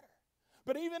water.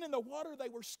 But even in the water, they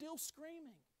were still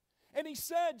screaming. And he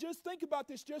said, just think about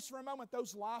this just for a moment,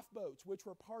 those lifeboats, which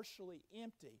were partially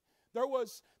empty. There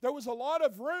was a lot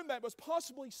of room that was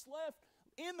possibly left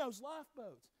in those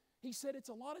lifeboats. He said it's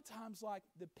a lot of times like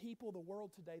the people of the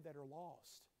world today that are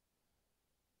lost.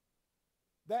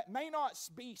 That may not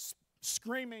be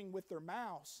screaming with their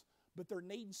mouths, but they're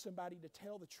needing somebody to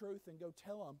tell the truth and go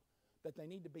tell them that they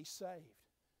need to be saved.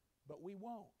 But we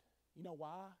won't. You know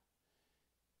why?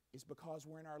 It's because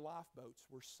we're in our lifeboats.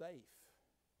 We're safe.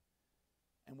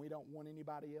 And we don't want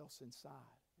anybody else inside.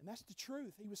 And that's the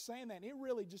truth. He was saying that, and it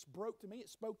really just broke to me. It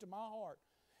spoke to my heart.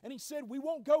 And he said, we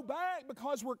won't go back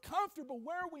because we're comfortable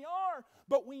where we are,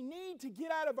 but we need to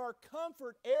get out of our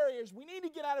comfort areas. We need to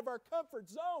get out of our comfort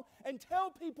zone and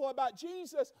tell people about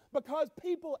Jesus, because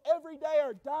people every day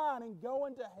are dying and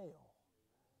going to hell.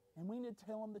 And we need to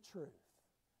tell them the truth.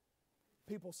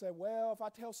 People say, well, if I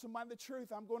tell somebody the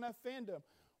truth, I'm going to offend them.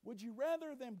 Would you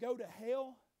rather them go to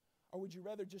hell, or would you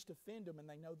rather just offend them and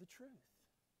they know the truth?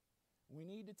 We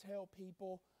need to tell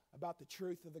people about the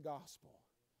truth of the gospel.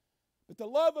 But the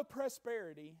love of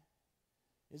prosperity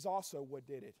is also what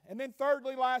did it. And then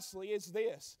thirdly, lastly, is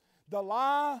this: the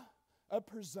lie of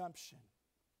presumption.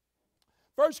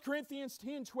 1 Corinthians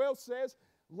 10:12 says,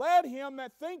 let him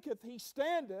that thinketh he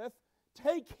standeth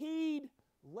take heed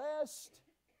lest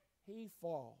he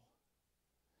fall.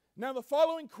 Now the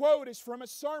following quote is from a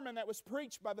sermon that was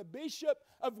preached by the Bishop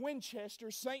of Winchester,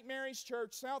 St. Mary's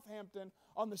Church, Southampton,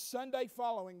 on the Sunday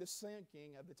following the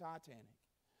sinking of the Titanic.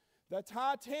 The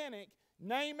Titanic,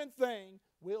 name and thing,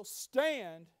 will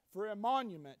stand for a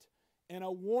monument and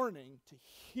a warning to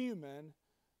human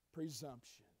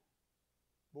presumption.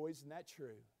 Boy, isn't that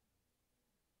true?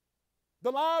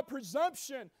 The lie of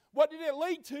presumption, what did it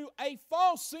lead to? A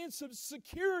false sense of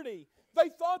security. They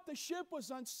thought the ship was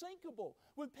unsinkable.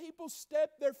 When people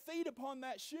stepped their feet upon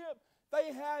that ship,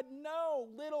 they had no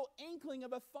little inkling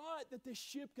of a thought that the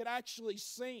ship could actually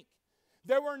sink.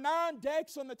 There were 9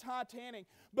 decks on the Titanic.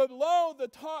 Below the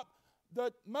top,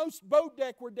 the most boat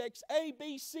deck were decks A,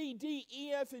 B, C, D,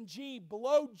 E, F, and G.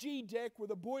 Below G deck were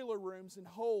the boiler rooms and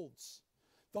holds.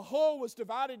 The hull was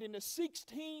divided into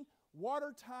 16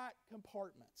 watertight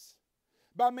compartments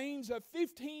by means of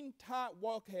 15 tight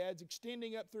bulkheads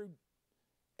extending up through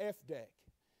F deck.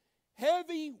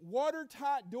 Heavy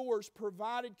watertight doors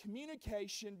provided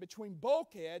communication between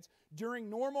bulkheads during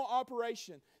normal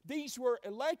operation. These were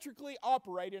electrically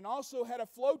operated and also had a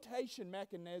flotation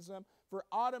mechanism for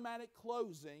automatic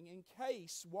closing in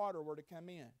case water were to come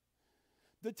in.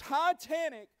 The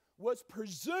Titanic was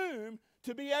presumed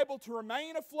to be able to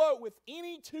remain afloat with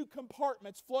any 2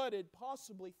 compartments flooded,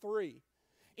 possibly 3,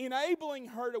 enabling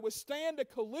her to withstand a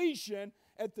collision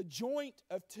at the joint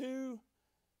of 2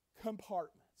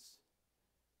 compartments.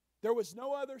 There was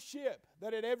no other ship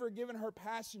that had ever given her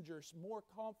passengers more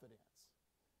confidence.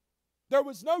 There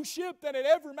was no ship that had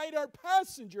ever made her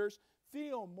passengers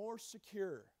feel more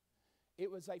secure. It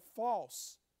was a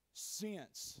false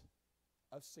sense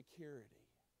of security.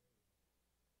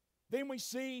 Then we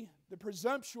see the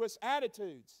presumptuous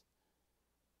attitudes.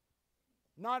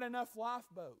 Not enough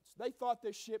lifeboats. They thought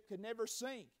this ship could never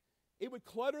sink. It would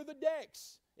clutter the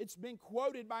decks. It's been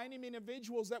quoted by any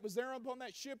individuals that was there upon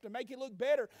that ship to make it look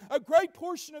better. A great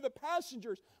portion of the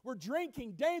passengers were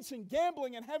drinking, dancing,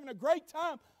 gambling, and having a great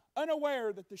time,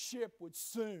 unaware that the ship would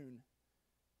soon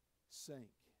sink.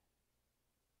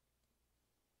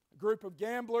 A group of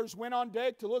gamblers went on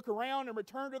deck to look around and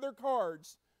return to their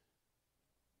cards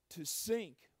to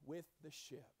sink with the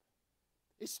ship.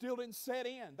 It still didn't set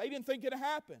in. They didn't think it would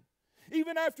happen.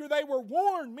 Even after they were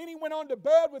warned, many went on to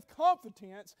bed with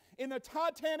confidence in the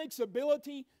Titanic's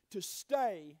ability to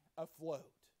stay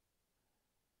afloat.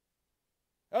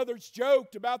 Others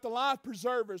joked about the life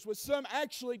preservers, with some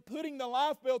actually putting the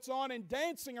life belts on and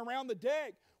dancing around the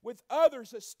deck, with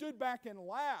others that stood back and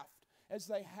laughed as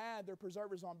they had their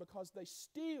preservers on because they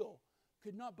still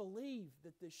could not believe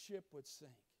that this ship would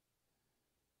sink.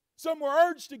 Some were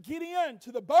urged to get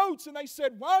into the boats, and they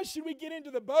said, why should we get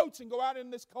into the boats and go out in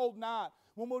this cold night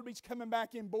when we'll be coming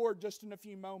back in board just in a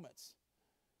few moments?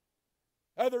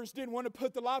 Others didn't want to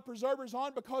put the life preservers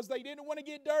on because they didn't want to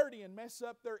get dirty and mess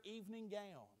up their evening gowns.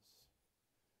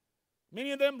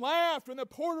 Many of them laughed when the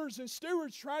porters and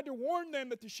stewards tried to warn them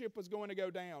that the ship was going to go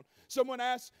down. Someone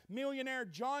asked millionaire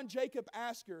John Jacob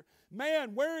Astor,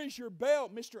 man, where is your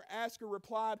belt? Mr. Astor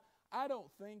replied, I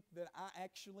don't think that I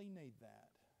actually need that.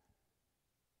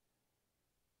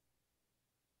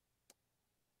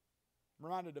 I'm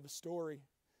reminded of a story.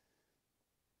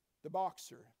 The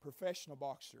boxer, professional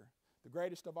boxer, the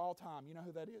greatest of all time. You know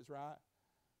who that is, right?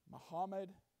 Muhammad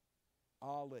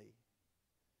Ali.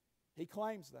 He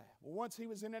claims that. Well, once he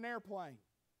was in an airplane.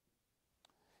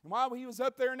 And while he was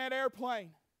up there in that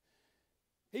airplane,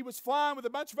 he was flying with a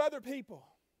bunch of other people.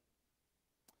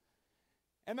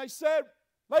 And they said,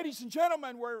 ladies and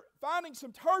gentlemen, we're finding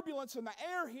some turbulence in the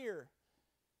air here.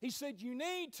 He said, you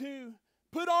need to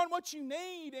put on what you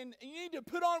need, and you need to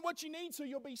put on what you need so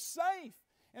you'll be safe.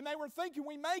 And they were thinking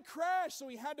we may crash, so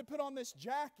he had to put on this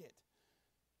jacket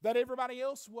that everybody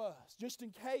else was, just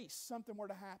in case something were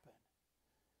to happen.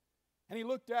 And he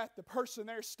looked at the person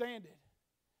there standing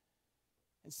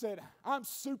and said, I'm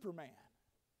Superman.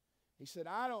 He said,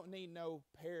 I don't need no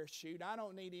parachute. I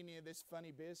don't need any of this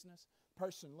funny business. The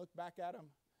person looked back at him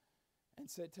and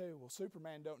said too, well,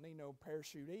 Superman don't need no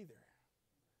parachute either.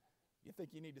 You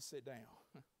think you need to sit down.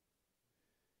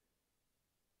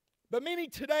 But many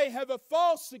today have a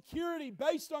false security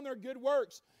based on their good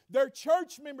works, their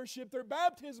church membership, their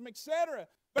baptism, etc.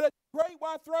 But at the great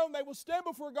white throne, they will stand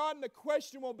before God, and the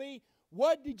question will be,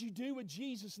 what did you do with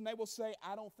Jesus? And they will say,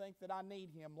 I don't think that I need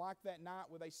Him. Like that night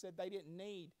where they said they didn't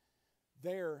need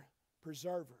their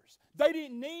preservers. They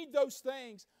didn't need those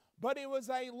things, but it was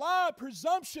a lie,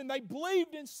 presumption. They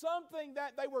believed in something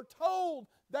that they were told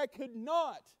that could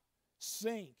not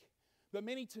sink. But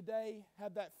many today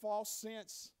have that false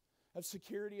sense of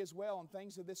security as well, and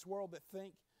things of this world that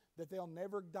think that they'll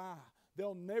never die,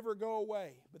 they'll never go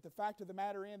away. But the fact of the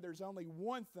matter is, there's only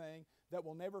one thing that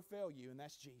will never fail you, and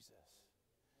that's Jesus.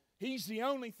 He's the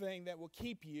only thing that will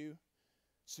keep you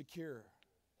secure.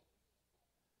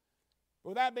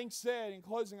 With that being said, in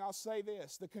closing, I'll say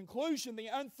this. The conclusion, the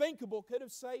unthinkable could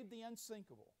have saved the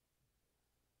unsinkable.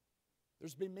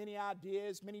 There's been many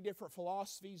ideas, many different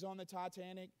philosophies on the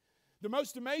Titanic. The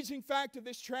most amazing fact of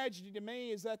this tragedy to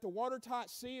me is that the watertight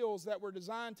seals that were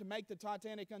designed to make the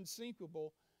Titanic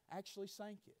unsinkable actually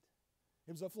sank it.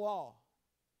 It was a flaw.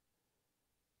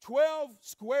 12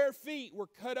 square feet were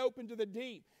cut open to the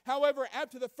deep. However,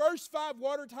 after the first 5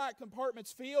 watertight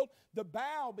compartments filled, the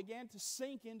bow began to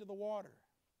sink into the water.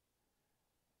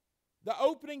 The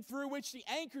opening through which the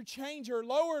anchor changer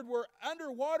lowered were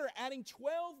underwater, adding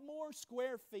 12 more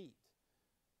square feet.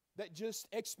 That just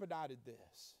expedited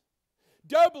this.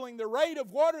 Doubling the rate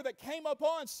of water that came up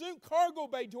on, soon cargo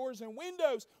bay doors and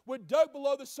windows would dug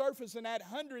below the surface and add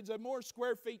hundreds of more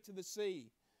square feet to the sea.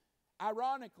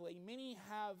 Ironically, many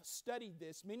have studied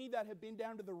this. Many that have been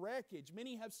down to the wreckage,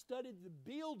 many have studied the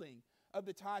building of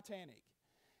the Titanic.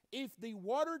 If the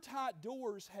watertight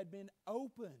doors had been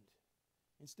opened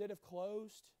instead of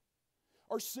closed,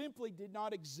 or simply did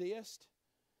not exist,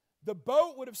 the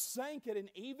boat would have sank at an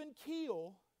even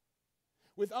keel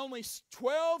with only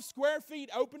 12 square feet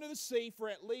open to the sea for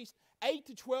at least 8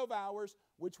 to 12 hours,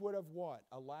 which would have what?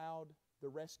 Allowed the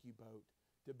rescue boat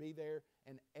to be there,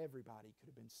 and everybody could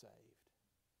have been saved.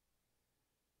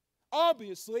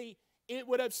 Obviously, it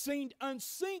would have seemed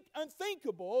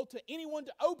unthinkable to anyone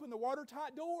to open the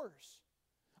watertight doors.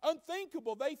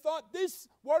 Unthinkable. They thought this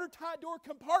watertight door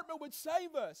compartment would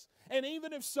save us. And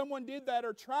even if someone did that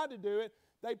or tried to do it,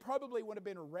 they probably would have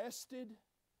been arrested,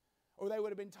 or they would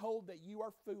have been told that you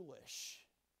are foolish,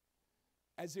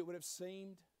 as it would have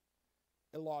seemed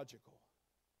illogical.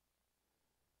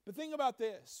 But think about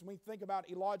this, when we think about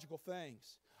illogical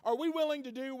things. Are we willing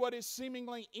to do what is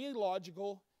seemingly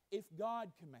illogical if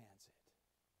God commands it?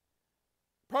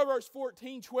 Proverbs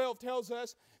 14:12 tells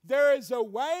us, there is a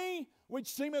way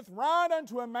which seemeth right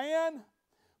unto a man,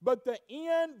 but the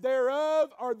end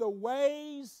thereof are the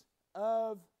ways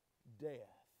of death.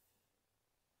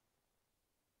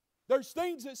 There's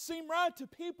things that seem right to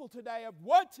people today of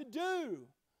what to do,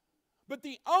 but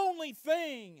the only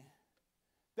thing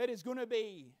that is going to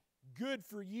be good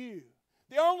for you,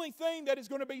 the only thing that is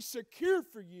going to be secure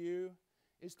for you,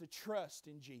 is to trust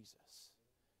in Jesus.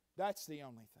 That's the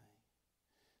only thing.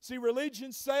 See,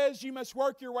 religion says you must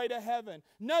work your way to heaven.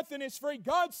 Nothing is free.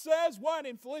 God says what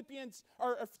in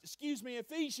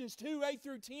Ephesians 2, 8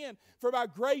 through 10? For by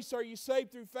grace are you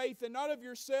saved through faith, and not of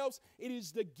yourselves. It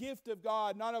is the gift of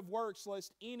God, not of works,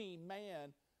 lest any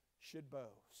man should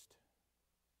boast.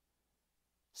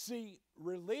 See,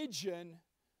 religion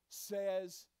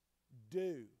says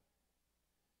do.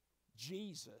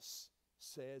 Jesus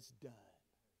says done.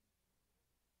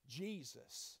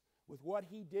 Jesus, with what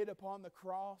He did upon the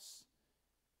cross,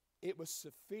 it was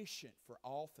sufficient for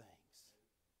all things.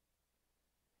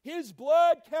 His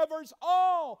blood covers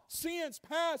all sins,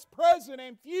 past, present,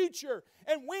 and future.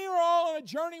 And we are all on a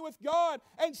journey with God.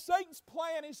 And Satan's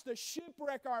plan is to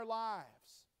shipwreck our lives.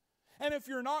 And if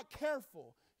you're not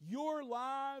careful, your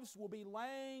lives will be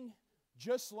laying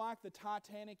just like the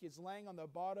Titanic is laying on the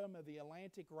bottom of the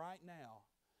Atlantic right now.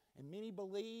 And many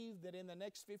believe that in the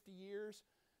next 50 years,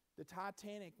 the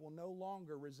Titanic will no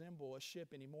longer resemble a ship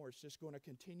anymore. It's just going to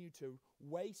continue to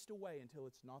waste away until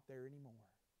it's not there anymore.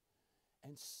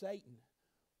 And Satan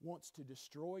wants to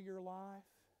destroy your life.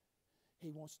 He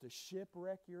wants to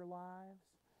shipwreck your lives.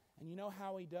 And you know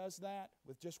how he does that?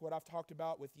 With just what I've talked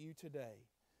about with you today.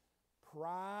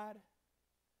 Pride,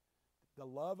 the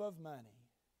love of money,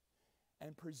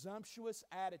 and presumptuous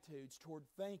attitudes toward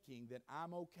thinking that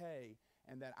I'm okay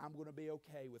and that I'm going to be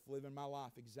okay with living my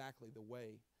life exactly the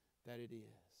way that it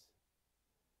is.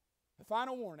 A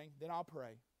final warning, then I'll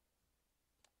pray.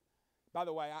 By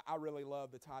the way, I really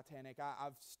love the Titanic.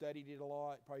 I've studied it a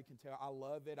lot. You probably can tell I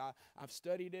love it. I've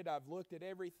studied it. I've looked at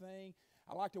everything.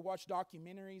 I like to watch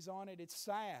documentaries on it. It's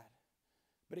sad,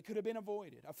 but it could have been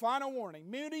avoided. A final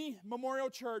warning. Moody Memorial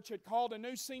Church had called a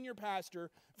new senior pastor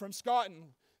from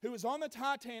Scotland who was on the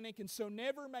Titanic and so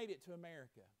never made it to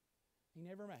America. He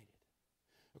never made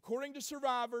it. According to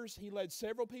survivors, he led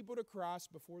several people to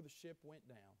Christ before the ship went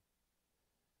down.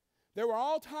 There were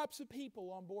all types of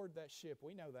people on board that ship.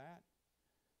 We know that.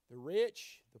 The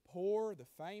rich, the poor, the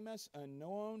famous,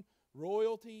 unknown,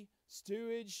 royalty,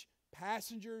 stewage,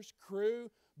 passengers, crew.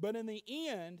 But in the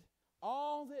end,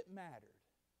 all that mattered,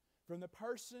 from the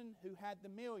person who had the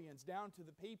millions down to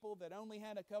the people that only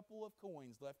had a couple of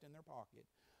coins left in their pocket,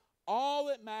 all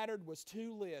that mattered was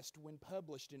two lists when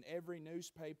published in every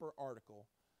newspaper article: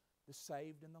 the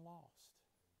saved and the lost.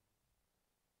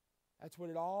 That's what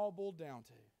it all boiled down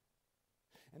to.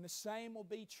 And the same will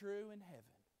be true in heaven.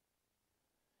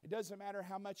 It doesn't matter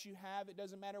how much you have. It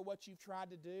doesn't matter what you've tried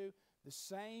to do. The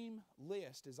same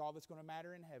list is all that's going to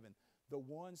matter in heaven. The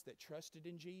ones that trusted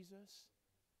in Jesus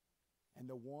and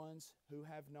the ones who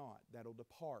have not, that'll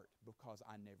depart because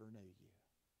I never knew you.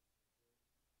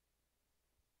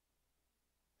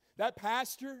 That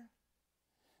pastor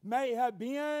may have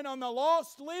been on the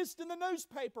lost list in the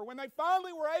newspaper when they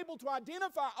finally were able to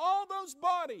identify all those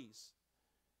bodies.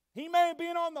 He may have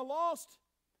been on the lost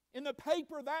in the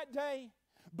paper that day,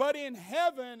 but in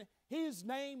heaven, his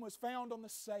name was found on the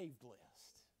saved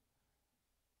list.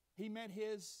 He met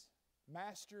his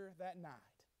master that night.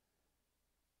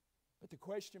 But the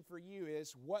question for you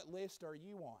is, what list are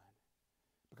you on?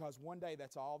 Because one day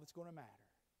that's all that's going to matter,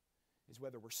 is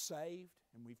whether we're saved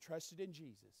and we've trusted in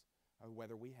Jesus or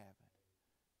whether we haven't.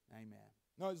 Amen.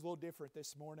 No, it's a little different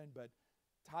this morning, but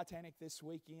Titanic this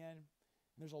weekend,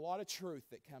 there's a lot of truth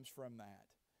that comes from that.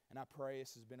 And I pray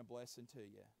this has been a blessing to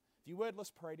you. If you would, let's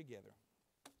pray together.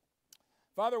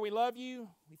 Father, we love you.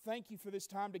 We thank you for this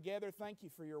time together. Thank you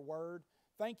for your word.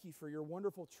 Thank you for your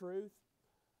wonderful truth.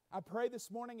 I pray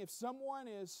this morning if someone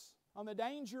is on the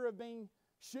danger of being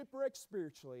shipwrecked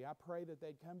spiritually, I pray that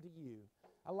they'd come to you.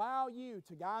 Allow you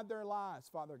to guide their lives,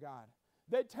 Father God.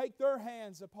 They'd take their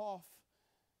hands up off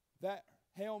that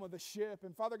helm of the ship.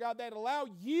 And Father God, they'd allow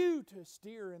you to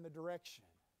steer in the direction.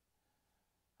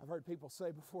 I've heard people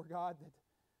say before God that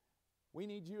we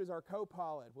need you as our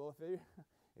co-pilot. Well,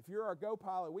 if you're our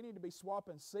co-pilot, we need to be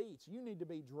swapping seats. You need to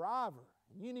be driver.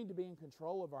 And you need to be in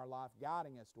control of our life,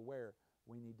 guiding us to where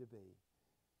we need to be.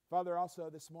 Father, also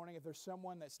this morning, if there's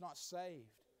someone that's not saved,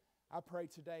 I pray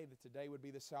today that today would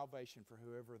be the salvation for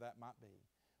whoever that might be.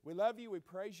 We love you, we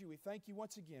praise you, we thank you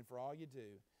once again for all you do.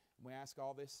 And we ask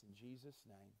all this in Jesus'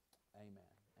 name. Amen.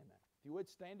 Amen. If you would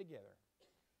stand together.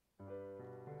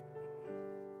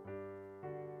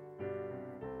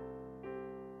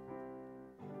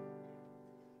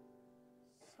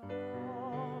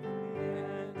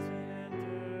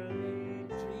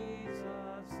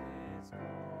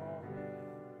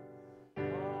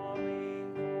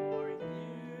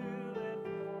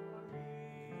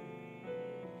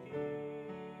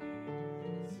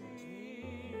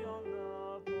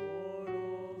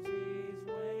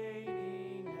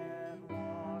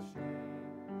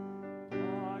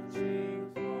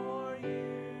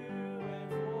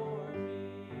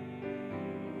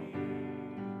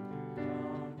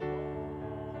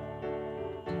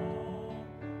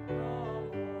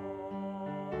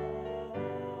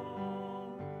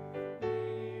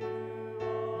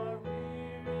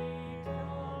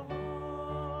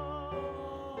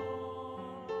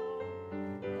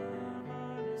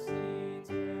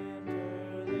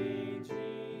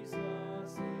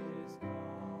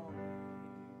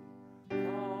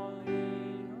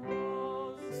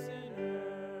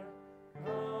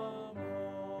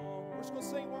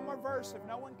 just going to sing one more verse. If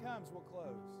no one comes, we'll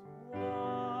close.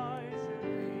 Why should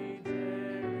we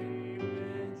tarry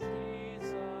when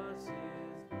Jesus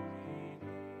is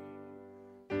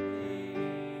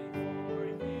pleading for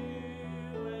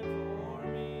you and for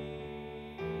me?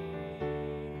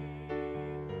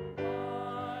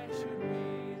 Why should we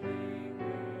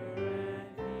linger and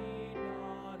heed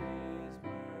not His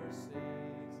mercies?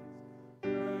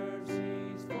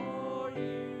 Mercies for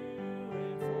you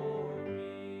and for me.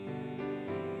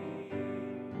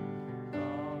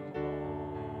 Come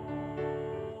home,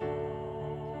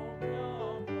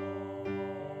 come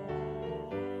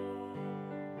home.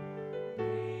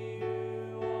 We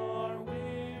who are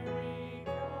weary,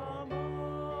 come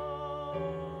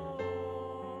home.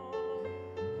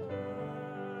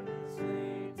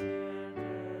 Earnestly,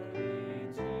 tenderly,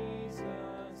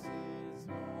 Jesus is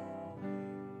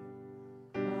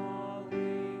calling,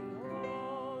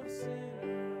 oh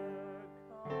sinner,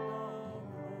 come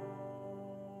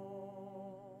home.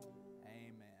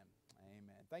 Amen.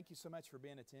 Amen. Thank you so much for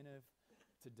being attentive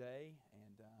today.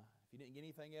 And if you didn't get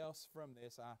anything else from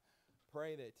this, I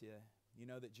pray that you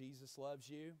know that Jesus loves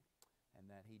you and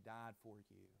that He died for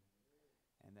you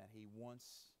and that He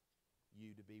wants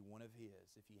you to be one of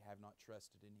His if you have not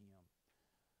trusted in Him.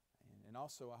 And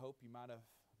also, I hope you might have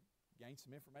gained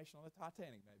some information on the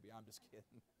Titanic, maybe. I'm just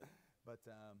kidding. But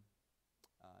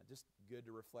just good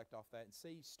to reflect off that and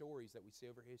see stories that we see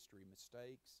over history,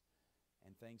 mistakes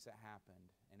and things that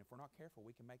happened. And if we're not careful,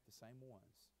 we can make the same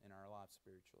ones in our lives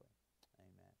spiritually.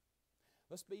 Amen.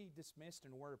 Let's be dismissed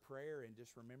in a word of prayer, and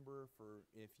just remember, for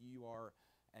if you are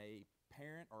a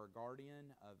parent or a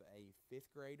guardian of a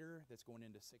 5th grader that's going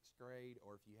into 6th grade,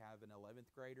 or if you have an 11th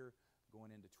grader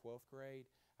going into 12th grade,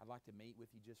 I'd like to meet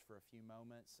with you just for a few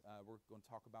moments. We're going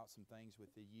to talk about some things with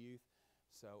the youth,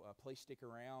 so please stick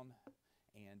around.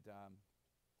 And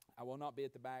I will not be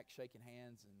at the back shaking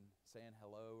hands and saying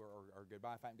hello or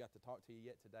goodbye if I haven't got to talk to you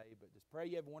yet today. But just pray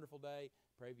you have a wonderful day.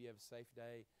 Pray you have a safe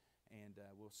day. And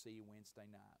we'll see you Wednesday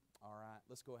night. All right,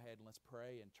 let's go ahead and let's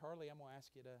pray. And Charlie, I'm going to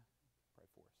ask you to pray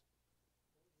for us.